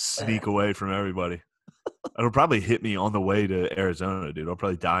gonna sneak away from everybody. It'll probably hit me on the way to Arizona, dude. I'll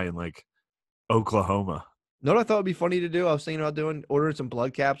probably die in like Oklahoma. You know what I thought would be funny to do? I was thinking about ordering some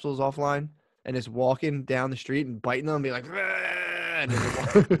blood capsules offline and just walking down the street and biting them and be like, and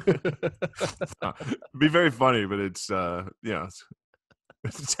it'd be very funny, but it's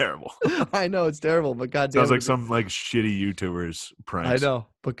it's terrible. I know it's terrible, but goddamn, sounds like some like shitty YouTubers pranks. I know,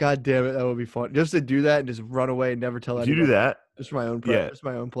 but goddamn it, that would be fun. Just to do that and just run away and never tell anyone. You do that, just for my own, just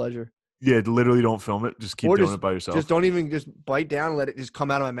my own pleasure. Yeah, literally don't film it. Just keep doing it by yourself. Just don't even just bite down and let it just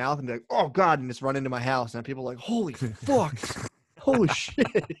come out of my mouth and be like, oh god, and just run into my house and people are like, holy fuck, holy shit,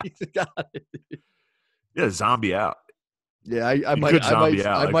 he's got it. Yeah, zombie out. Yeah, I might undead.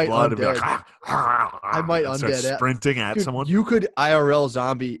 Like, I might undead sprinting at someone. You could IRL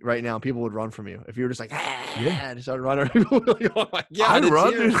zombie right now. People would run from you if you were just like, and start running. People would be like, oh my god, I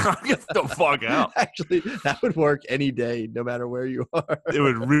run. Get the fuck out. Actually, that would work any day, no matter where you are. It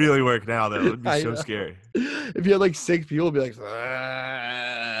would really work now. That would be so scary. If you had like 6 people, it'd be like,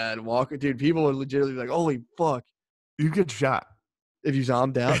 and walk, dude. People would legitimately be like, holy fuck. You get shot. If you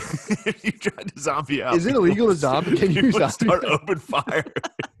zombied out? If you tried to zombie out. Is it illegal to zombie? Can you start open fire?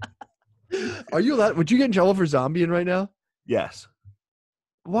 Are you allowed? Would you get in trouble for zombieing right now? Yes.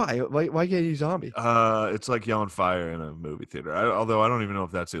 Why? Why can't you zombie? It's like yelling fire in a movie theater. Although I don't even know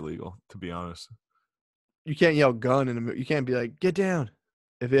if that's illegal, to be honest. You can't yell gun in a movie. You can't be like, get down.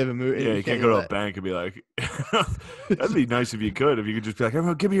 If they have a movie. Yeah, you can't go to a bank and be like, that'd be nice if you could. If you could just be like,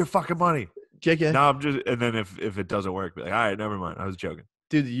 everyone, give me your fucking money. JK. No, I'm just, and then if it doesn't work, be like, all right, never mind. I was joking.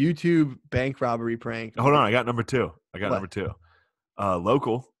 Dude, the YouTube bank robbery prank. Hold on, I got number 2. Number 2.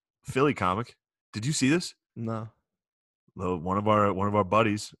 Local Philly comic. Did you see this? No. One of our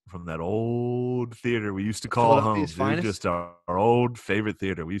buddies from that old theater we used to call home. Dude, just our old favorite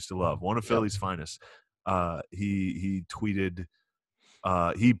theater we used to love. One of Philly's finest. He tweeted.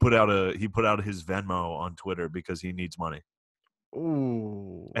 He put out his Venmo on Twitter because he needs money.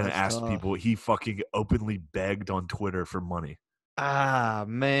 Ooh, and asked people. He fucking openly begged on Twitter for money. Ah,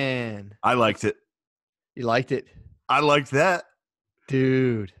 man. I liked it. You liked it? I liked that.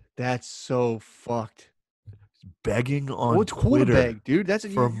 Dude, that's so fucked. Begging on What's Twitter cool to beg, dude? That's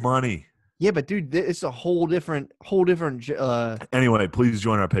for money. Yeah, but dude, it's a whole different. Anyway, please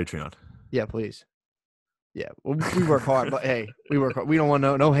join our Patreon. Yeah, please. Yeah, we work hard, but hey, we work hard. We don't want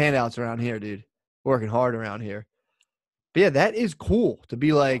no handouts around here, dude. We're working hard around here. But yeah, that is cool to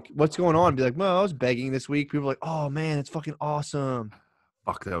be like, what's going on? Be like, well, I was begging this week. People are like, oh man, it's fucking awesome.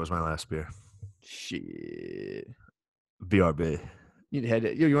 Fuck, that was my last beer. Shit. BRB. You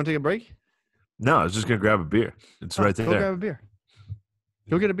want to take a break? No, I was just gonna grab a beer. It's right there. Go grab a beer.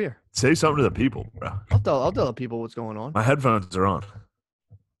 Go get a beer. Say something to the people, bro. I'll tell the people what's going on. My headphones are on.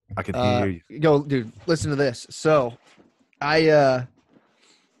 I can hear you. Go, dude. Listen to this. So, I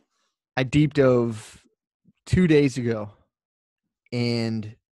deep dove 2 days ago,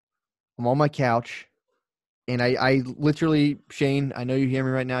 and I'm on my couch, and I literally, Shane, I know you hear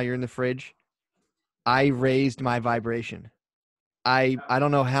me right now. You're in the fridge. I raised my vibration. I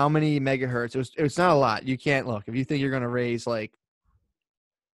don't know how many megahertz. It's not a lot. You can't look. If you think you're gonna raise if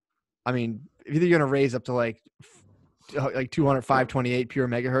you think you're gonna raise up to like 200, 528 pure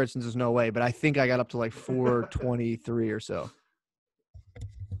megahertz, and there's no way. But I think I got up to like 423 or so.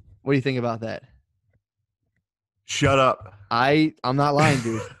 What do you think about that? Shut up. I'm not lying,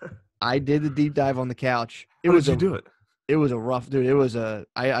 dude. I did the deep dive on the couch. How did you do it? It was a rough, dude.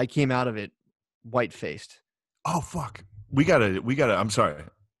 I came out of it white faced. Oh fuck. We gotta I'm sorry.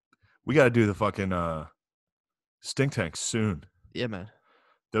 We gotta do the fucking stink tank soon. Yeah, man.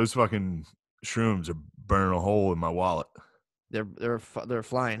 Those fucking shrooms are burning a hole in my wallet. They're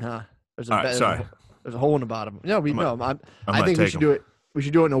flying, huh? There's a hole in the bottom. No, I think we should do it. We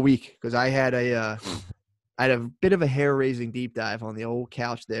should do it in a week because I had a bit of a hair raising deep dive on the old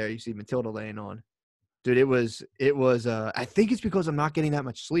couch there. You see Matilda laying on, dude. It was. I think it's because I'm not getting that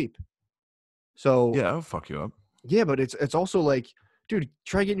much sleep. So yeah, I'll fuck you up. Yeah, but it's also like, dude,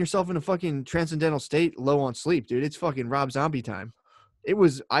 try getting yourself in a fucking transcendental state, low on sleep, dude. It's fucking Rob Zombie time.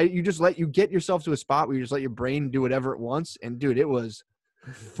 You get yourself to a spot where you just let your brain do whatever it wants, and dude, it was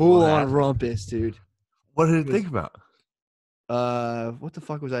full on rumpus, dude. What did it think about? What the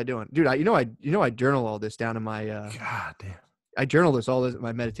fuck was I doing, dude? I journal all this down in my. God damn. I journal all this in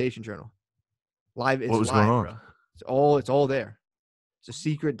my meditation journal. Live. What was going on? Bro. It's all there. It's a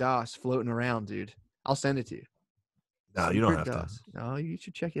secret DOS floating around, dude. I'll send it to you. No, you don't have to. No, you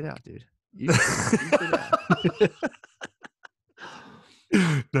should check it out, dude. You should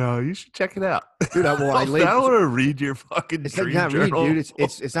No, you should check it out, dude. I want to read your fucking. It's dream not journal. read, dude.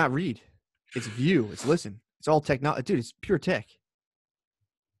 It's not read. It's view. It's listen. It's all technology, dude. It's pure tech.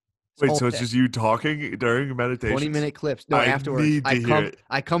 Wait, so it's just you talking during meditation? 20-minute clips. No, afterwards.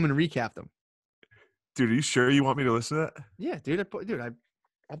 I come and recap them. Dude, are you sure you want me to listen to that? Yeah, dude. I put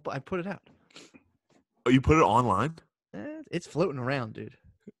it out. Oh, you put it online? It's floating around, dude.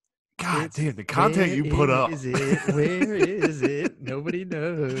 God damn, the content you put up. Where is it? Nobody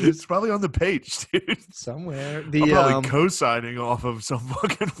knows. It's probably on the page, dude. Somewhere. I'm probably co-signing off of some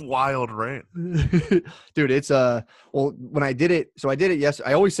fucking wild rant. Dude, it's when I did it, so I did it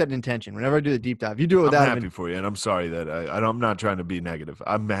yesterday. I always set an intention whenever I do the deep dive. You do it without. I'm happy for you, and I'm sorry that I'm not trying to be negative.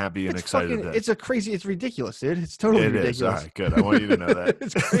 I'm happy and excited. It's ridiculous, dude. It's totally ridiculous. Is. All right, good. I want you to know that.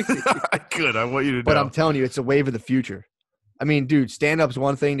 It's crazy. Good. I want you to know. But I'm telling you, it's a wave of the future. I mean, dude, stand-up's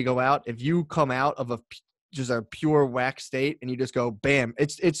one thing to go out. If you come out of just a pure whack state and you just go, bam,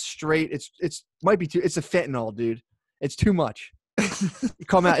 it's straight. It's might be too. It's a fentanyl, dude. It's too much. You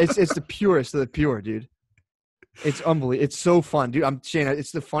come out. It's the purest of the pure, dude. It's unbelievable. It's so fun, dude. I'm saying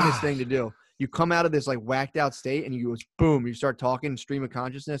it's the funnest thing to do. You come out of this like whacked out state and you go, boom, you start talking, stream of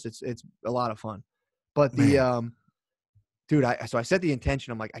consciousness. It's a lot of fun. But dude, so I set the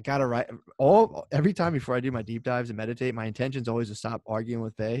intention. I'm like, I gotta write every time before I do my deep dives and meditate. My intention's always to stop arguing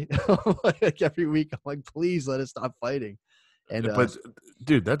with Faye. Like every week, I'm like, please let us stop fighting. And but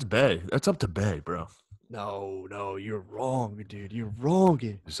dude, that's Bay. That's up to Bay, bro. No, you're wrong, dude. You're wrong.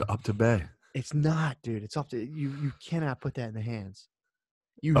 It's up to Bay. It's not, dude. It's up to you. You cannot put that in the hands.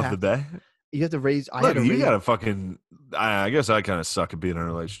 The Bay. You have to raise. You gotta fucking. I guess I kind of suck at being in a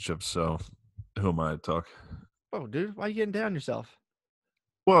relationship. So who am I to talk? Oh, dude, why are you getting down yourself?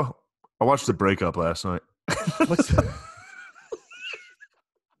 Well, I watched The Breakup last night. What's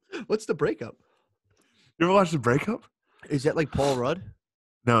The Breakup? You ever watched The Breakup? Is that like Paul Rudd?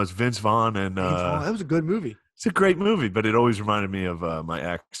 No, it's Vince Vaughn and that was a good movie. It's a great movie, but it always reminded me of my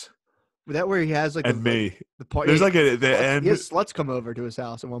ex. Was that where he has like me? The part. There's like the end. He has sluts come over to his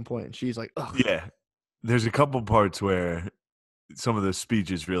house at one point, and she's like, "Ugh." Yeah, there's a couple parts where some of the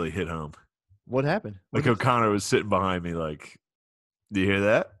speeches really hit home. What happened? Like O'Connor was sitting behind me like, do you hear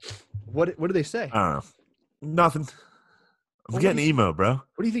that? What do they say? I don't know. Nothing. I'm getting emo, bro. What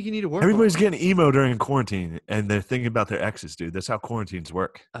do you think you need to work Everybody's getting emo during quarantine, and they're thinking about their exes, dude. That's how quarantines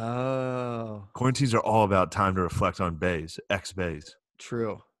work. Oh. Quarantines are all about time to reflect on bays, ex-bays.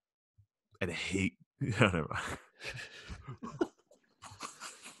 True. And hate.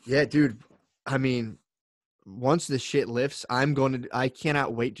 Yeah, dude. I mean, once the shit lifts, I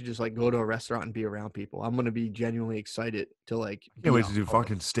cannot wait to just like go to a restaurant and be around people. I'm going to be genuinely excited to like. Can't wait to do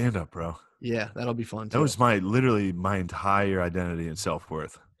fucking stand up, bro. Yeah, that'll be fun too. That was literally my entire identity and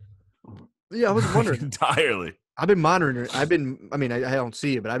self-worth. Yeah, I was wondering. Entirely. I've been monitoring. I mean, I don't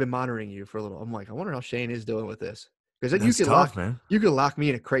see it, but I've been monitoring you for a little. I'm like, I wonder how Shane is doing with this. Because then That's tough, man. you could lock me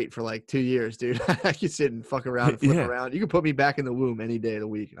in a crate for like 2 years, dude. I could sit and fuck around and flip Yeah. around. You could put me back in the womb any day of the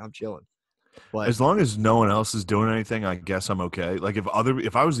week, and I'm chilling. But As long as no one else is doing anything, I guess I'm okay. Like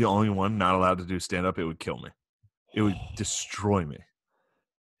if I was the only one not allowed to do stand up, it would kill me. It would destroy me.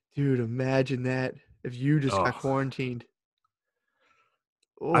 dude, imagine that if you just got quarantined.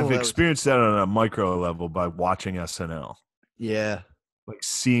 Oh, I've experienced that on a micro level by watching SNL. Yeah. Like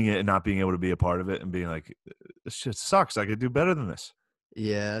seeing it and not being able to be a part of it and being like, this shit sucks. I could do better than this.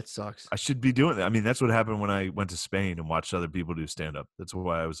 Yeah, it sucks. I should be doing that. I mean, that's what happened when I went to Spain and watched other people do stand up. That's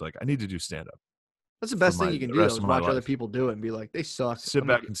why I was like, I need to do stand up. That's the best thing you can do, though, is watch other people do it and be like, they suck. Sit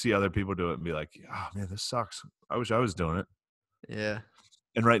back and see other people do it and be like, oh, man, this sucks. I wish I was doing it. Yeah.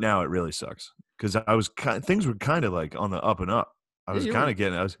 And right now it really sucks because things were kind of like on the up and up. I was kind of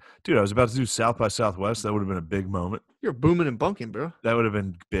getting, I was about to do South by Southwest. That would have been a big moment. You're booming and bunking, bro. That would have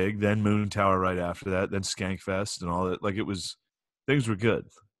been big. Then Moon Tower right after that. Then Skankfest and all that. Like things were good.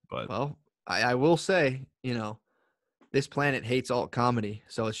 But well, I will say, this planet hates alt comedy,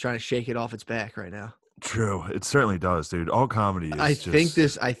 so it's trying to shake it off its back right now. True, it certainly does, dude. Alt comedy is. I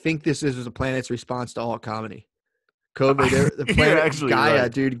think this is the planet's response to alt comedy. COVID, the planet Gaia,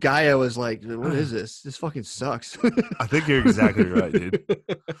 right. Dude. Gaia was like, "What is this? This fucking sucks." I think you're exactly right, dude.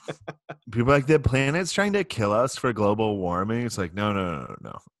 People are like, the planet's trying to kill us for global warming. It's like, no.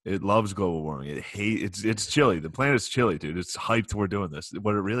 It loves global warming. It's chilly. The planet's chilly, dude. It's hyped we're doing this.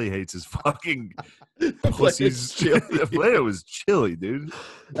 What it really hates is fucking pussies. The planet was chilly, dude.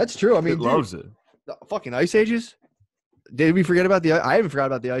 That's true. I mean, it loves it. The fucking ice ages. Did we forget about I haven't forgot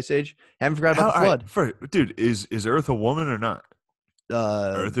about the ice age. Haven't forgot about the flood. Dude, is Earth a woman or not?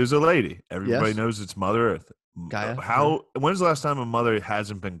 Earth is a lady. Everybody knows it's Mother Earth. Gaia. When's the last time a mother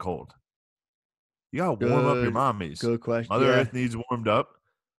hasn't been cold? You gotta warm up your mommies. Good question. Mother Earth needs warmed up.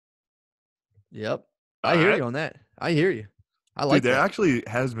 Yep. I hear you on that. I hear you. I like there that. actually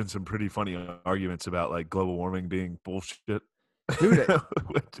has been some pretty funny arguments about like global warming being bullshit. Dude,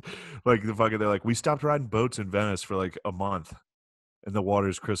 like they're like, we stopped riding boats in Venice for like a month and the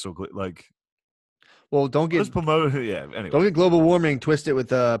water's crystal clear. Like, well, don't get global warming twisted with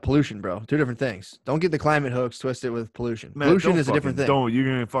pollution, bro. Two different things. Don't get the climate hoax twisted with pollution. Man, pollution is a different thing. You're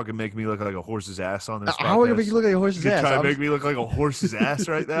gonna fucking make me look like a horse's ass on this. How are you gonna make you look like a horse's ass? Try to make me look like a horse's ass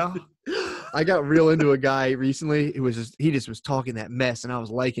right now. I got real into a guy recently. He just was talking that mess, and I was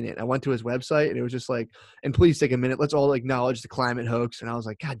liking it. I went to his website, and it was just like, and please take a minute. Let's all acknowledge the climate hoax. And I was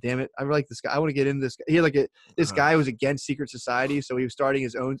like, God damn it, I like this guy. I want to get into this. He had this guy was against secret society, so he was starting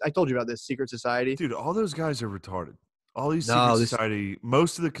his own. I told you about this secret society, dude. All those guys are retarded. All these secret society,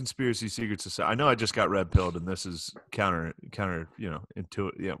 most of the conspiracy secret society. I know I just got red pilled, and this is counter, into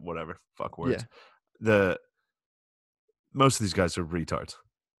it. Yeah, whatever. Fuck words. Yeah. Most of these guys are retards.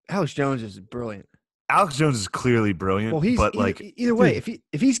 Alex Jones is brilliant. Alex Jones is clearly brilliant. Well, either way,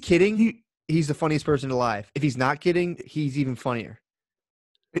 if he's kidding, he's the funniest person alive. If he's not kidding, he's even funnier.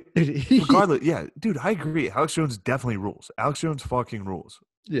 Regardless, yeah, dude, I agree. Alex Jones definitely rules. Alex Jones fucking rules.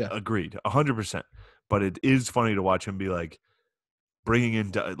 Yeah, agreed, 100%. But it is funny to watch him be like bringing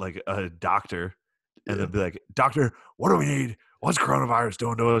in like a doctor, and then be like, "Doctor, what do we need? What's coronavirus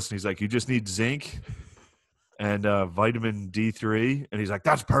doing to us?" And he's like, "You just need zinc and vitamin D3." And he's like,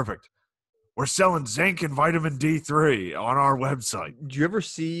 "That's perfect. We're selling zinc and vitamin D3 on our website." Do you ever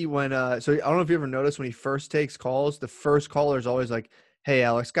see when so I don't know if you ever noticed when he first takes calls, the first caller is always like, "Hey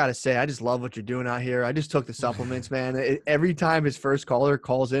Alex, gotta say, I just love what you're doing out here. I just took the supplements, man." Every time his first caller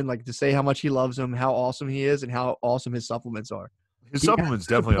calls in, like to say how much he loves him, how awesome he is, and how awesome his supplements are. His supplements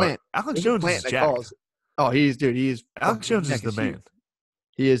definitely are. Alex Jones is jacked. Oh, he is. Alex Jones is the man.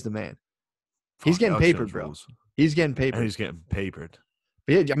 He is the man. He's getting papered, bro. He's getting papered. And he's getting papered.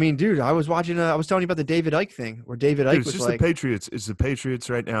 But yeah, I mean, dude, I was watching. I was telling you about the David Icke thing, where David Icke was like, the Patriots. It's the Patriots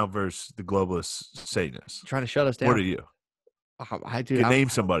right now versus the globalists, Satanists, trying to shut us down. What are you? Name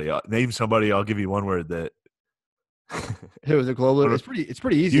somebody. Name somebody. I'll give you one word that. It was a global. It's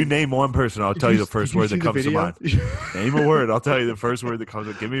pretty easy. You name one person, I'll tell you the first word that comes to mind. Name a word. I'll tell you the first word that comes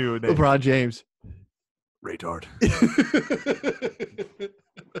to mind. Give me a name. LeBron James. Retard.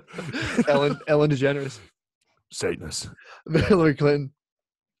 Ellen DeGeneres. Satanist. Hillary Clinton.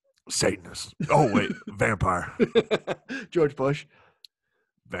 Satanist. Oh wait, vampire. George Bush.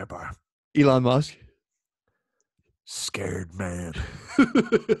 Vampire. Elon Musk. Scared man.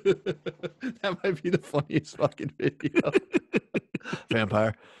 That might be the funniest fucking video.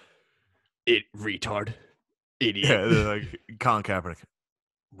 Vampire. Retard. Idiot. Yeah, they're like Colin Kaepernick.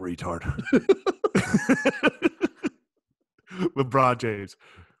 Retard. LeBron James.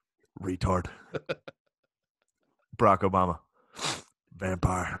 Retard. Barack Obama.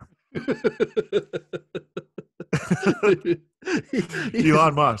 Vampire. Dude,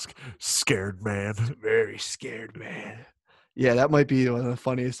 Elon Musk, scared man. very scared man. Yeah, that might be one of the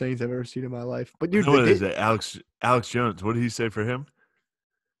funniest things I've ever seen in my life. But dude, What is it? Alex Jones. What did he say for him?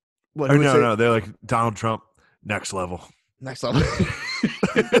 what Or who would say no, they're like Donald Trump, next level. next level?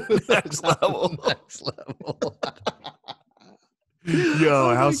 Next level. Next level.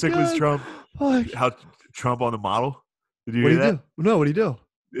 Yo, Oh how my sick was God. Trump? Oh, How Trump on the model? Did you what do hear you that? do? No, what do you do?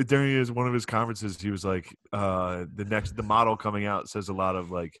 During one of his conferences, he was like, the model coming out says a lot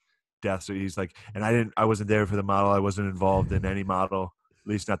of like deaths. So he's like, and I wasn't there for the model. I wasn't involved in any model, at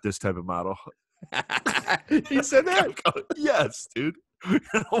least not this type of model. He said that? Yes, dude.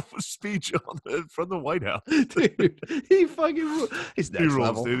 Speech from the White House. Dude, he fucking he's He next rules,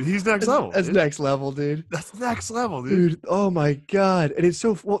 level. dude. He's next level. That's dude. next level, dude. That's next level, dude. Dude, oh my God. And it's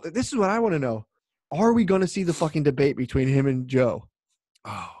so well, this is what I want to know. Are we going to see the fucking debate between him and Joe?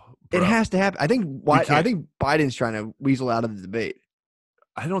 Oh, It bro. has to happen. I think can't- Biden's trying to weasel out of the debate.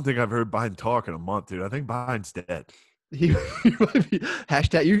 I don't think I've heard Biden talk in a month, dude. I think Biden's dead. He might be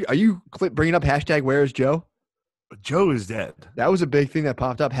hashtag. Are you bringing up hashtag Where's Joe? Joe is dead. That was a big thing that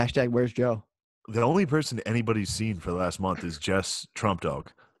popped up. Hashtag Where's Joe? The only person anybody's seen for the last month is Jess Trump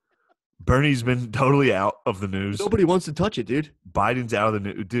Dog. Bernie's been totally out of the news. Nobody wants to touch it, dude. Biden's out of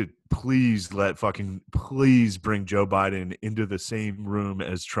the news. Dude, please bring Joe Biden into the same room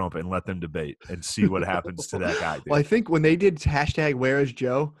as Trump and let them debate and see what happens to that guy, dude. Well, I think when they did hashtag Where is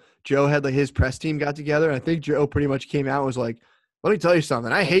Joe, Joe had like his press team got together. And I think Joe pretty much came out and was like, let me tell you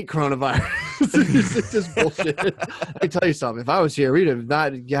something. I hate coronavirus. It's just bullshit. Let me tell you something. If I was here, we'd have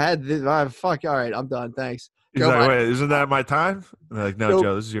not had this. Fuck. All right. I'm done. Thanks. He's like, wait, isn't that my time? And they're like, no, Nope.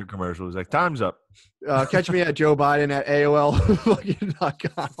 Joe, this is your commercial. He's like, time's up. Catch me at Joe Biden at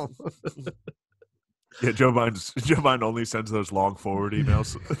AOL.com. Yeah, Joe Biden only sends those long forward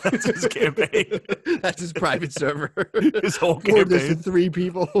emails. That's his campaign. That's his private server. His whole Forward this to campaign. 3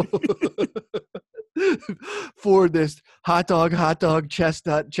 people. Forward this hot dog,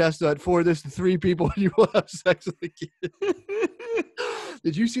 chestnut. Forward this to 3 people and you will have sex with the kid.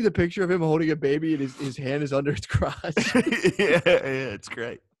 Did you see the picture of him holding a baby and his hand is under his crotch? yeah, it's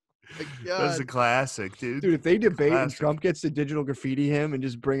great. God. That's a classic, dude. Dude, if they debate and Classic. Trump gets to digital graffiti him and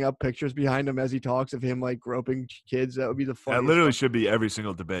just bring up pictures behind him as he talks of him like groping kids, that would be the That funniest. literally should be every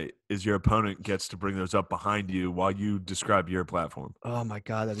single debate. Is your opponent gets to bring those up behind you while you describe your platform. Oh my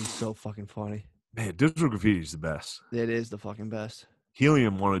God, that'd be so fucking funny. Man, digital graffiti is the best. It is the fucking best.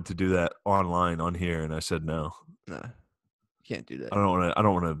 Helium wanted to do that online on here, and I said no. Nah, you can't do that. I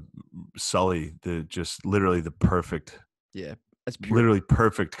don't want to sully the just literally the perfect, Yeah, that's pure. literally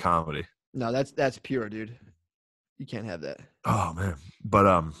perfect comedy. No, that's pure, dude. You can't have that. Oh man, but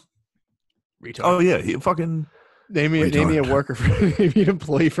Retard. oh yeah, he fucking Name me a retard. worker, name me an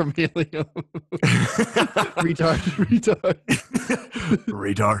employee from Helium. retard.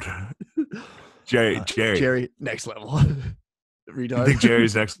 retard. Jerry. Next level. You Retard. think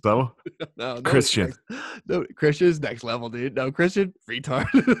Jerry's next level? No, Christian. No, Christian's next level, dude. No, Christian, retard.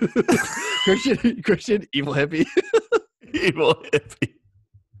 Christian, evil hippie. Evil hippie.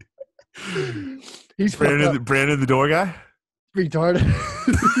 He's fucked up. Brandon the door guy. Retard.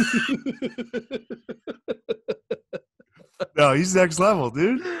 No, he's next level,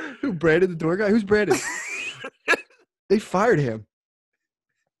 dude. Who, Brandon the door guy? Who's Brandon? They fired him.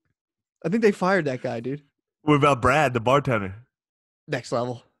 I think they fired that guy, dude. What about Brad, the bartender? Next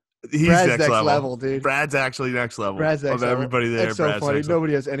level. He's Brad's next level, dude. Brad's actually next level. Brad's next of level. everybody there. That's so Brad's funny. next level.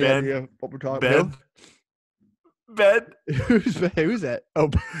 Nobody has any Ben. idea what we're talking Ben. about. Ben. Who's that? Oh,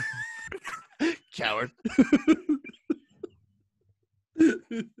 coward.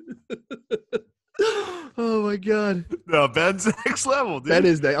 Oh my God. No, Ben's next level, dude. Ben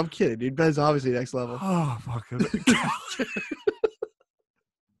is next. I'm kidding, dude. Ben's obviously next level. Oh, fucking.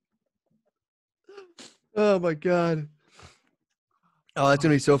 Oh my God. Oh, that's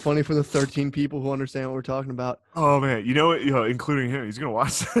gonna be so funny for the 13 people who understand what we're talking about. Oh man, you know what? Including him, he's gonna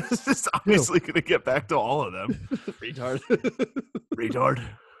watch this. It's obviously gonna get back to all of them. Retard. Retard.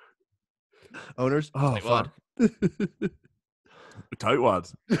 Owners. Oh fuck.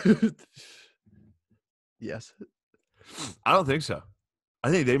 Tightwads. Yes. I don't think so.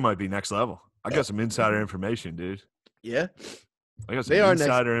 I think they might be next level. I got some insider information, dude. Yeah. I got some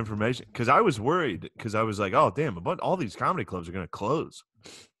insider information because I was worried because I was like, oh damn, all these comedy clubs are gonna close. I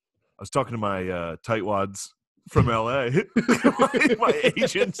was talking to my tightwads from LA, my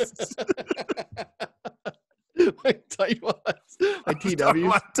agents, my tightwads, my TWs.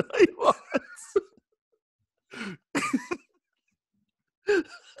 My tightwads.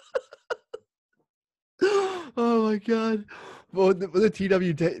 Oh my god. What the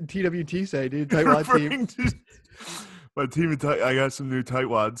TWT say, dude? Tightwad team. Referring to my team, I got some new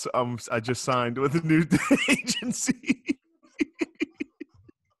tightwads. I just signed with a new agency.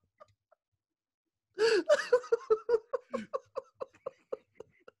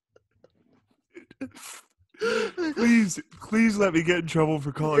 Please let me get in trouble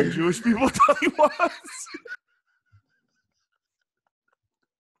for calling Jewish people tightwads.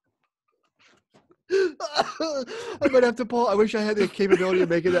 I might have to pause. I wish I had the capability of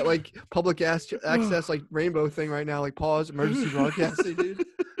making that like public access like rainbow thing right now, like pause emergency broadcasting, dude.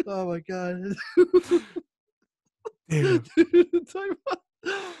 Oh my god. Damn.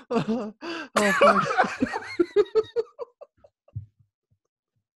 Oh, fuck.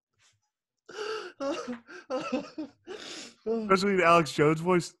 Especially in Alex Jones'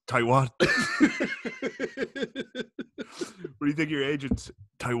 voice, tightwad. What do you think your agent's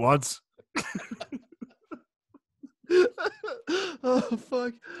tightwads? Oh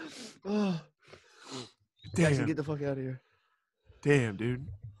fuck! Oh, damn! Jackson, get the fuck out of here! Damn, dude!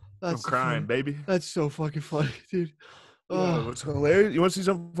 I'm crying, funny. baby. That's so fucking funny, dude. Oh, what's hilarious? You want to see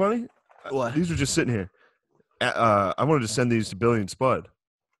something funny? What? These are just sitting here. I wanted to send these to Billy and Spud.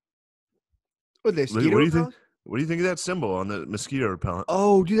 What, they What do you think? What do you think of that symbol on the mosquito repellent?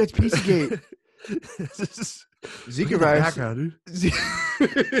 Oh, dude, that's Pizzagate. Zika virus. Dude.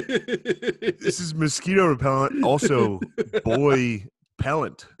 This is mosquito repellent, also boy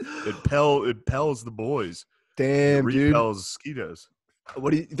repellent. It repels the boys. Damn, it dude. repels mosquitoes.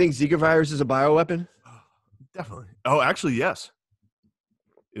 What do you think? Zika virus is a bioweapon? Definitely. Oh, actually, yes.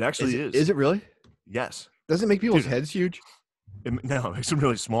 It actually is. Is it really? Yes. Does it make people's heads huge? No, it makes them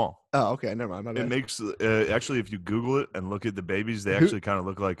really small. Oh, okay. Never mind. My bad. It makes actually, if you Google it and look at the babies, they actually kind of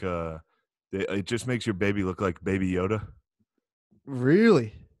look like it just makes your baby look like Baby Yoda.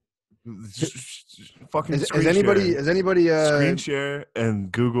 Really? Just fucking Has anybody screen share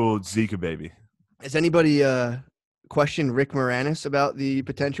and Google Zika baby? Has anybody questioned Rick Moranis about the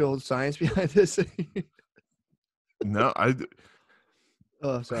potential science behind this? No,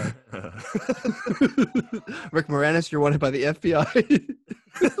 Oh, sorry. Rick Moranis, you're wanted by the FBI.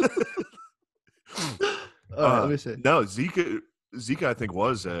 Let me see. No, Zika, I think,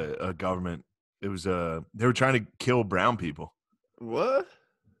 was a government. It was they were trying to kill brown people. What?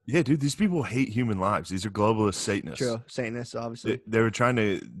 Yeah, dude, these people hate human lives. These are globalist Satanists. True, Satanists, obviously. They were trying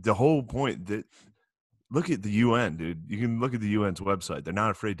to. The whole point that look at the UN, dude. You can look at the UN's website. They're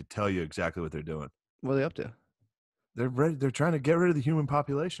not afraid to tell you exactly what they're doing. What are they up to? They're ready. They're trying to get rid of the human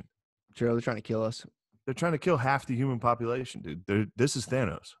population. True, they're trying to kill us. They're trying to kill half the human population, dude. This is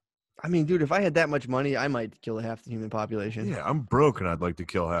Thanos. I mean, dude, if I had that much money, I might kill half the human population. Yeah, I'm broke and I'd like to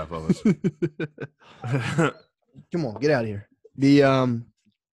kill half of us. Come on, get out of here. The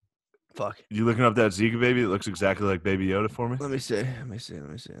fuck. You looking up that Zika baby? It looks exactly like Baby Yoda for me. Let me see.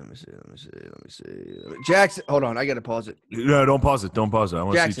 Jackson, hold on. I gotta pause it. No, don't pause it. Don't pause it. I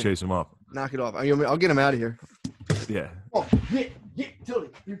want to see you chase him up. Knock it off. I'll get him out of here. Yeah. Oh, get Tilly.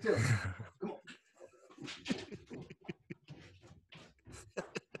 You Tilly. Come on.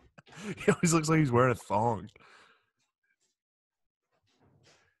 He always looks like he's wearing a thong.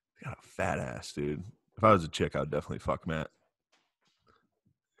 He's got a fat ass, dude. If I was a chick, I'd definitely fuck Matt.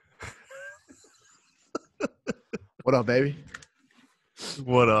 What up, baby?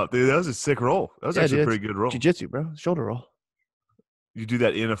 What up, dude? That was a sick roll. That was actually a pretty good roll. Jiu-jitsu, bro. Shoulder roll. You do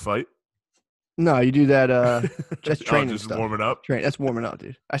that in a fight? No, you do that. That's training just stuff. Warming up. That's warming up,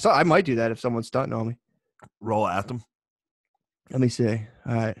 dude. I might do that if someone's stunting on me. Roll at them. Let me see.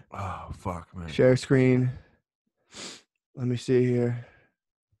 All right. Oh fuck, man. Share screen. Let me see here.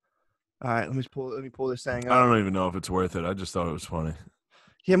 All right. Let me pull this thing up. I don't even know if it's worth it. I just thought it was funny.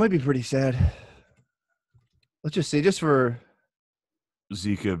 Yeah, it might be pretty sad. Let's just see, just for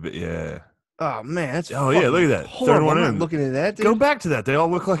Zika, but yeah. Oh man, that's yeah, look at that. Horrible. Third one I'm in. not looking at that, dude. Go back to that. They all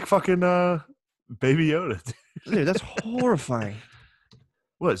look like fucking Baby Yoda. Dude, that's horrifying.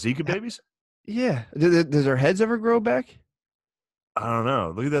 What, Zika babies? Yeah. Does their heads ever grow back? I don't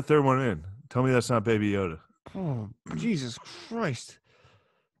know. Look at that third one in. Tell me that's not Baby Yoda. Oh, Jesus Christ.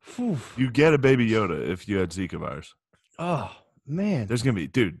 Whew. You get a Baby Yoda if you had Zika virus. Oh, man. There's going to be,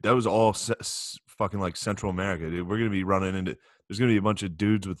 dude, that was all fucking like Central America, dude. We're going to be running into, there's going to be a bunch of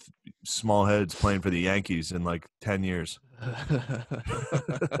dudes with small heads playing for the Yankees in like 10 years.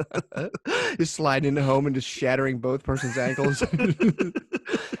 Just sliding into home and just shattering both persons' ankles.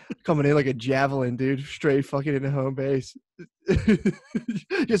 Coming in like a javelin, dude. Straight fucking into home base.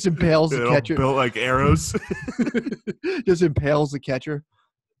 Just impales the catcher. Built like arrows. Just impales the catcher.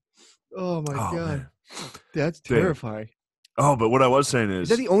 Oh my God. Man. That's terrifying. Oh, but what I was saying is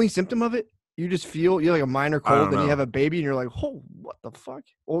that the only symptom of it? You just feel you're like a minor I cold, don't then you know. have a baby, and you're like, oh, what the fuck?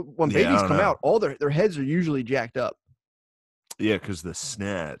 Well, when Yeah, I babies don't come know. out, all their heads are usually jacked up. Yeah, because the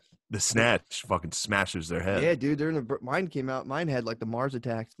snatch fucking smashes their head. Yeah, dude. Mine came out. Mine had like the Mars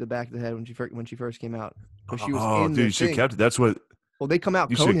attack to the back of the head when she first came out because she was Oh, in dude, the you should have thing. kept it. That's what Well, they come out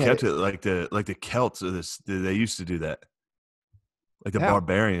you should cone have kept headed. it like the Celts of this. They used to do that. Like the How?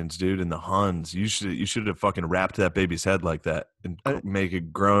 barbarians, dude, and the Huns. You should have fucking wrapped that baby's head like that and make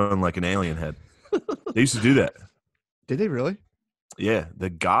it grown like an alien head. They used to do that. Did they really? Yeah, the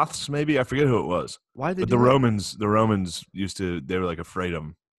Goths maybe, I forget who it was. Why did they But do that? The Romans used to. They were like afraid of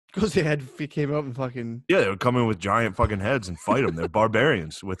them. Because they came up and fucking. Yeah, they would come in with giant fucking heads and fight them. They're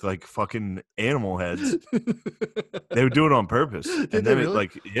barbarians with like fucking animal heads. They would do it on purpose, Did and they then it really?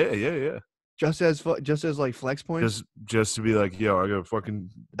 like yeah. Just as like flex points. Just to be like, yo, I got fucking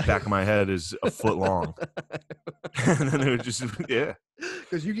back of my head is a foot long, and then they would just yeah.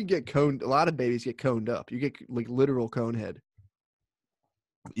 Because you can get coned. A lot of babies get coned up. You get like literal cone head.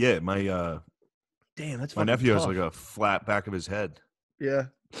 Yeah, Damn, that's my fucking nephew has tough. like a flat back of his head. Yeah,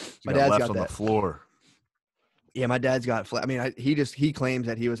 He my got dad's left got on that. the floor. Yeah, my dad's got flat. I mean, he claims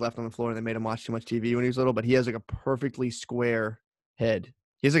that he was left on the floor and they made him watch too much TV when he was little. But he has like a perfectly square head.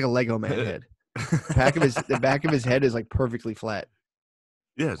 He has like a Lego man head. The back of his head is like perfectly flat.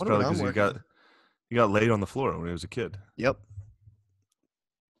 Yeah, it's Wonder what probably I'm because working he got laid on the floor when he was a kid. Yep.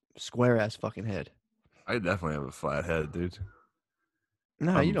 Square ass fucking head. I definitely have a flat head, dude.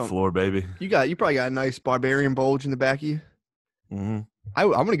 No, I'm you don't. floor baby. You probably got a nice barbarian bulge in the back of you. Mm-hmm.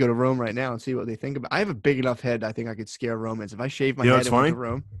 I'm gonna go to Rome right now and see what they think about. I have a big enough head. I think I could scare Romans if I shave my You know head what's and went funny? to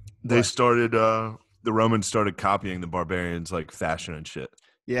Rome. They What? started the Romans started copying the barbarians like fashion and shit.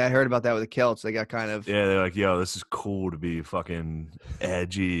 Yeah, I heard about that with the Celts. They got kind of Yeah, they're like, yo, this is cool to be fucking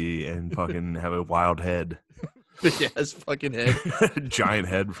edgy and fucking have a wild head. big ass fucking head. Giant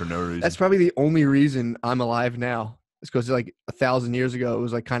head for no reason. That's probably the only reason I'm alive now. It's because like 1,000 years ago, it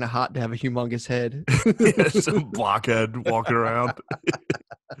was like kind of hot to have a humongous head. Yeah, some blockhead walking around.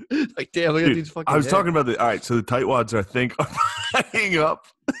 Like, damn, look at Dude, these fucking I was heads. talking about all right, so the tightwads I think are hanging up.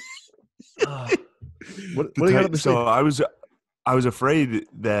 What do you got up to say? So I was afraid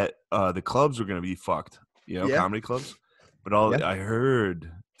that the clubs were gonna be fucked, Yeah. comedy clubs. But I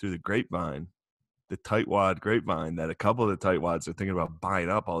heard through the grapevine, the tightwad grapevine, that a couple of the tightwads are thinking about buying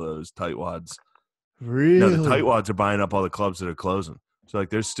up all those tightwads. Really? No, the tightwads are buying up all the clubs that are closing. So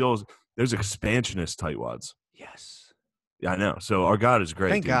like there's expansionist tightwads. Yes. Yeah, I know. So our God is great.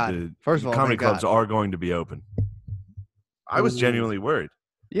 Thank dude. God. First of all, comedy thank clubs God. are going to be open. I was Ooh. genuinely worried.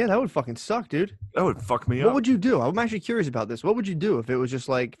 Yeah, that would fucking suck, dude. That would fuck me What up. would you do? I'm actually curious about this. What would you do if it was just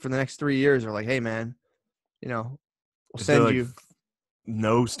like for the next 3 years or like, hey, man, we'll If they're send like, you.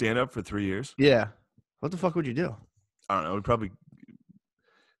 no stand up for 3 years? Yeah. What the fuck would you do? I don't know. We'd probably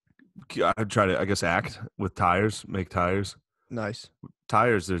I'd try to, I guess, act with tires, make tires. Nice.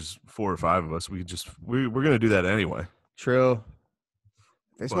 Tires, there's 4 or 5 of us. We're going to do that anyway. True.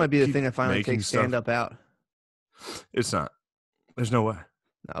 This What, might be the keep thing that finally making takes stuff? stand up out. It's not. There's no way.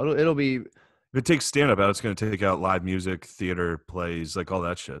 No, it'll be If it takes stand up out, it's going to take out live music, theater, plays, like all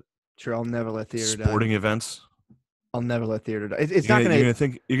that shit. true. I'll never let theater die. Sporting events. I'll never let theater die. It's not gonna.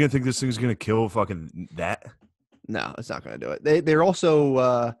 You're gonna think this thing's gonna kill fucking that. No, it's not gonna do it. They're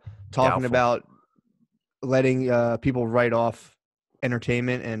also talking Doubtful. about letting people write off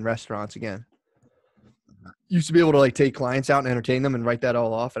entertainment and restaurants again. Used to be able to like take clients out and entertain them and write that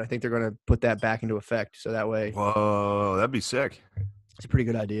all off, and I think they're going to put that back into effect. So that way, Whoa, that'd be sick. it's a pretty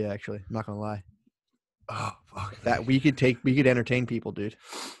good idea, actually. I'm not going to lie. Oh fuck. That we could entertain people, dude.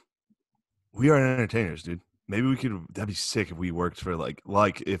 We are entertainers, dude. Maybe we could. That'd be sick if we worked for like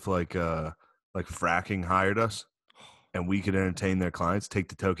if fracking hired us, and we could entertain their clients. Take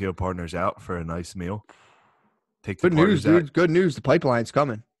the Tokyo partners out for a nice meal. Take the Good news, partners out. dude. Good news. The pipeline's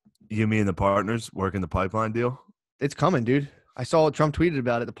coming. You, me, and the partners working the pipeline deal. It's coming, dude. I saw Trump tweeted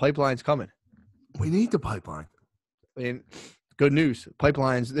about it. The pipeline's coming. We need the pipeline. I mean, good news.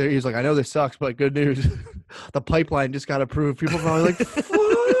 Pipelines. He's like, I know this sucks, but good news. The pipeline just got approved. People are probably like,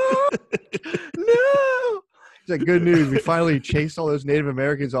 fuck, no. He's like, good news. We finally chased all those Native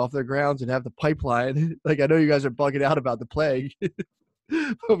Americans off their grounds and have the pipeline. Like, I know you guys are bugging out about the plague,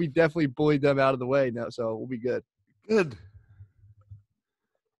 but we definitely bullied them out of the way now, so we'll be good. Good.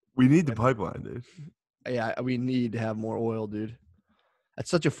 We need the pipeline, dude. Yeah, we need to have more oil, dude. That's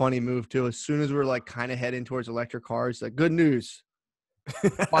such a funny move, too. As soon as we're like kind of heading towards electric cars, like, good news.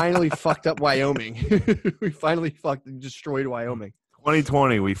 Finally fucked up Wyoming. We finally destroyed Wyoming.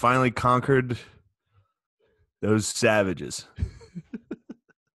 2020, we finally conquered those savages.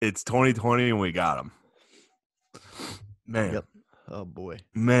 It's 2020 and we got them. Man. Yep. Oh boy.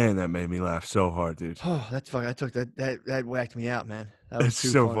 Man, that made me laugh so hard, dude. Oh, that's fucking. I took that whacked me out, man. That was It's too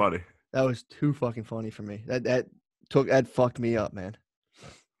so funny. funny. That was too fucking funny for me. That fucked me up, man.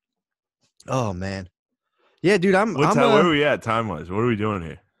 Oh man. Yeah, dude. Where are we at time wise? What are we doing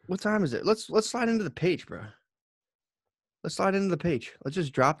here? What time is it? Let's slide into the page, bro. Let's slide into the page. Let's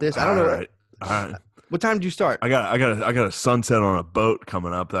just drop this. I don't know. All right. What time did you start? I got a sunset on a boat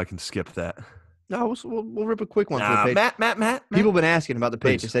coming up. I can skip that. No, we'll rip a quick one for the page. Matt. People have been asking about the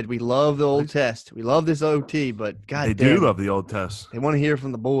page. Please. They said we love the old test. We love this OT, but God They damn, do love the old test. they want to hear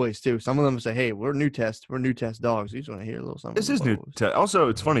from the boys too. Some of them say, "Hey, we're new test. We're new test dogs." You just want to hear a little something. This is new test. Also,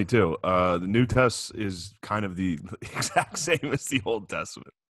 it's funny too. The new test is kind of the exact same as the Old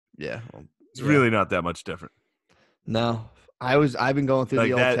Testament. Yeah, well, It's really not that much different. No, I've been going through Like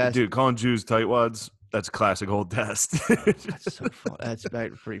the old that, test. dude. Calling Jews tightwads. That's classic Old Test. That's so fun. That's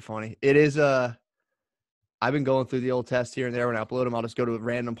pretty funny. It is. I've been going through the old test here and there. When I upload them, I'll just go to a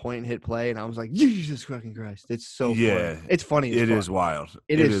random point and hit play, and I was like, Jesus fucking Christ! It's so funny. It's funny. It is wild.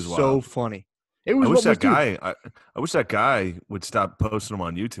 It is so wild. funny. It was. I wish that guy would stop posting them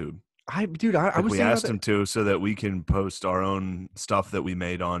on YouTube. I was. We asked him to, so that we can post our own stuff that we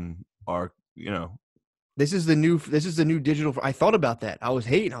made on our. This is the new digital. I thought about that. I was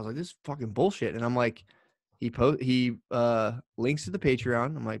hating. I was like, this is fucking bullshit. And I'm like, he links to the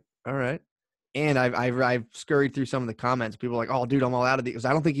Patreon. I'm like, all right. And I've scurried through some of the comments. People are like, oh, dude, I'm all out of these. Because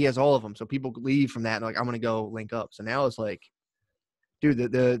I don't think he has all of them. So people leave from that and like, I'm going to go link up. So now it's like, dude,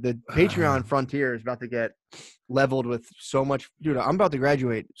 the Patreon frontier is about to get leveled with so much. Dude, I'm about to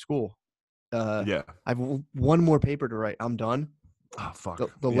graduate school. I've one more paper to write. I'm done. Oh, fuck.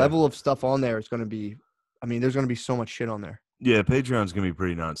 The level of stuff on there is going to be, there's going to be so much shit on there. Yeah, Patreon's going to be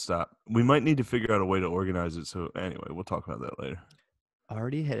pretty nonstop. We might need to figure out a way to organize it. So anyway, we'll talk about that later.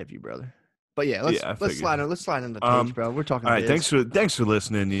 Already ahead of you, brother. But yeah, let's slide in the page, bro. We're talking. All right, thanks for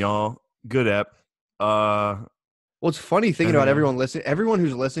listening, y'all. Good ep. Well, it's funny thinking about everyone listening. Everyone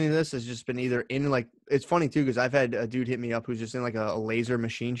who's listening to this has just been either in like. It's funny too because I've had a dude hit me up who's just in like a laser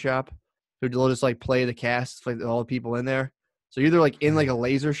machine shop, who'll just like play the cast for all the people in there. So you're either like in like a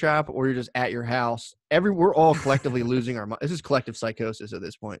laser shop or you're just at your house. We're all collectively losing our mind. This is collective psychosis at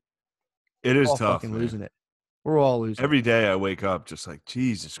this point. It is all tough. Fucking losing it. We're all losing. Every day I wake up just like,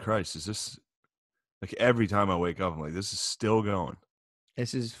 Jesus Christ, is this like every time I wake up, I'm like, this is still going.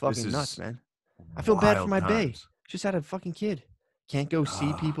 This is fucking nuts, man. I feel bad for my bae. Just had a fucking kid. Can't go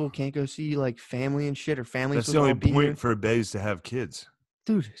see people. Can't go see like family and shit or family. That's the only point for baes to have kids.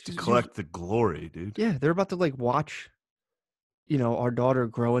 Dude. To collect the glory, dude. Yeah, they're about to like watch, our daughter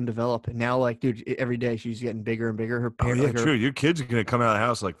grow and develop. And now like, dude, every day she's getting bigger and bigger. Her parents. Oh, yeah, true. Your kids are going to come out of the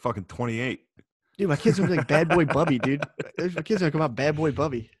house like fucking 28. Dude, my kid's going to be like Bad Boy Bubby, dude. My kid's going to come out Bad Boy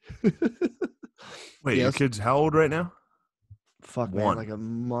Bubby. Wait, your kid's how old right now? Fuck, man, like a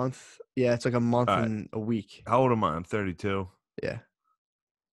month. Yeah, it's like a month and a week. How old am I? I'm 32. Yeah. Are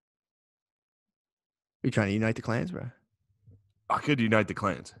you trying to unite the clans, bro? I could unite the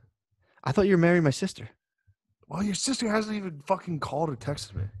clans. I thought you were marrying my sister. Well, your sister hasn't even fucking called or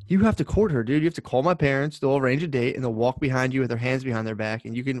texted me. You have to court her, dude. You have to call my parents. They'll arrange a date, and they'll walk behind you with their hands behind their back,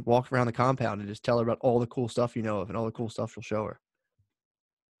 and you can walk around the compound and just tell her about all the cool stuff you know of and all the cool stuff you'll show her.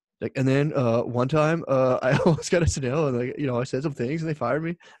 Like, and then one time I almost got a SNL, and like, I said some things, and they fired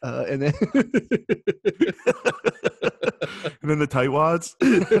me. And then and then the tightwads.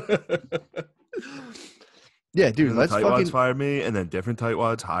 Yeah, dude. Let's tightwads fired me, and then different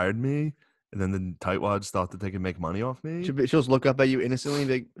tightwads hired me, and then the tightwads thought that they could make money off me. She'll just look up at you innocently and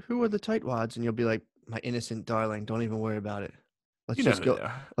be like, "Who are the tightwads?" And you'll be like, "My innocent darling, don't even worry about it. Let's just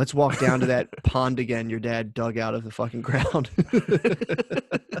go. Let's walk down to that pond again your dad dug out of the fucking ground."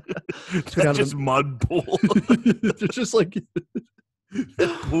 That's just mud pool. It's just like a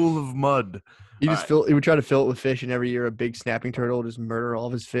pool of mud. He would try to fill it with fish, and every year a big snapping turtle would just murder all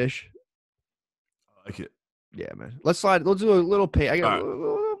of his fish. I like it. Yeah, man. Let's slide. Let's do a little page. I got a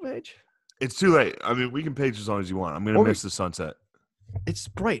little page. It's too late. I mean, we can page as long as you want. I'm gonna miss the sunset. It's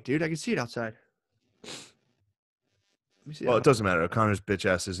bright, dude. I can see it outside. Well, it doesn't matter. O'Connor's bitch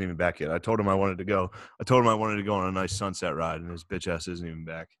ass isn't even back yet. I told him I wanted to go. I told him I wanted to go on a nice sunset ride, and his bitch ass isn't even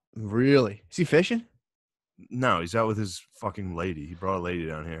back. Really? Is he fishing? No, he's out with his fucking lady. He brought a lady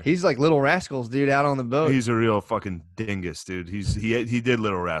down here. He's like Little Rascals, dude, out on the boat. He's a real fucking dingus, dude. He did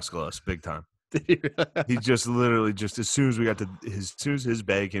Little Rascal us big time. He just literally as soon as his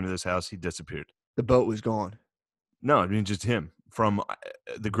bae came to this house, he disappeared. The boat was gone. No, I mean just him from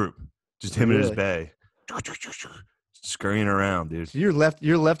the group, just him and his bae, scurrying around, dude. So you're left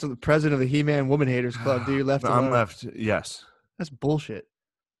the president of the He-Man Woman Haters Club, dude. I'm left. Yes, that's bullshit.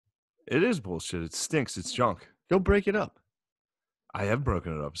 It is bullshit. It stinks. It's junk. Go break it up. I have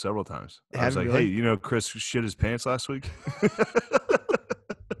broken it up several times. I was Have you like, hey, really? Chris shit his pants last week?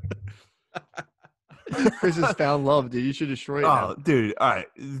 Chris has found love, dude. You should destroy it now. Oh, dude. All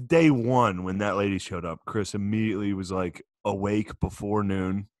right. Day one, when that lady showed up, Chris immediately was like awake before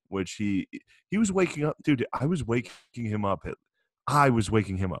noon, which he was waking up. Dude, I was waking him up. I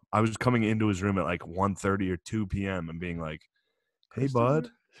was coming into his room at like 1:30 or 2 p.m. and being like, hey, bud,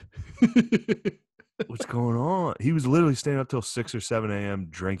 what's going on? He was literally staying up till 6 or 7 a.m.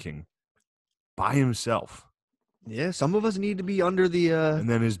 drinking by himself. Yeah, some of us need to be under the And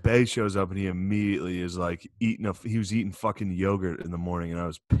then his bae shows up and he immediately is like he was eating fucking yogurt in the morning and I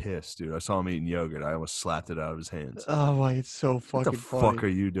was pissed, dude. I saw him eating yogurt. I almost slapped it out of his hands. oh my, it's so What the fucking fuck funny. are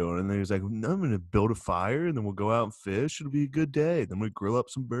you doing? And then he was like, no, I'm gonna build a fire and then we'll go out and fish. It'll be a good day. Then we grill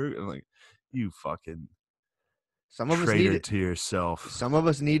up some burgers. I'm like, you fucking Some of us traitor need to yourself. some of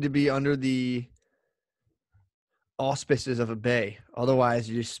us need to be under the auspices of a bae. Otherwise,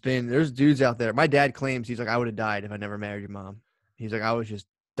 you just spin. There's dudes out there. My dad claims he's like, I would have died if I never married your mom. He's like, I was just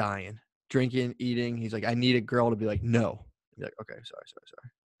dying, drinking, eating. He's like, I need a girl to be like, no. Be like, okay, sorry.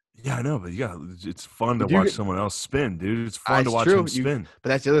 Yeah, I know, but it's fun to You do watch get, someone else spin, dude. It's fun to it's watch true. him spin. But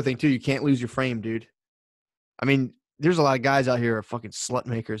that's the other thing too. You can't lose your frame, dude. I mean, there's a lot of guys out here who are fucking slut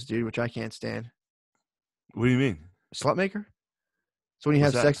makers, dude, which I can't stand. What do you mean? Slut maker? So when you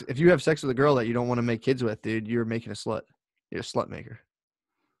What's have that? sex, if you have sex with a girl that you don't want to make kids with, dude, you're making a slut. You're a slut maker.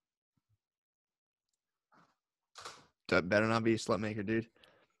 That better not be a slut maker, dude.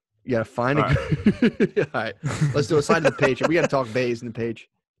 You gotta find All a good. All right, let's do a slide to the page. We gotta talk bays in the page.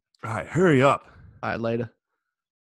 All right, hurry up. All right, later.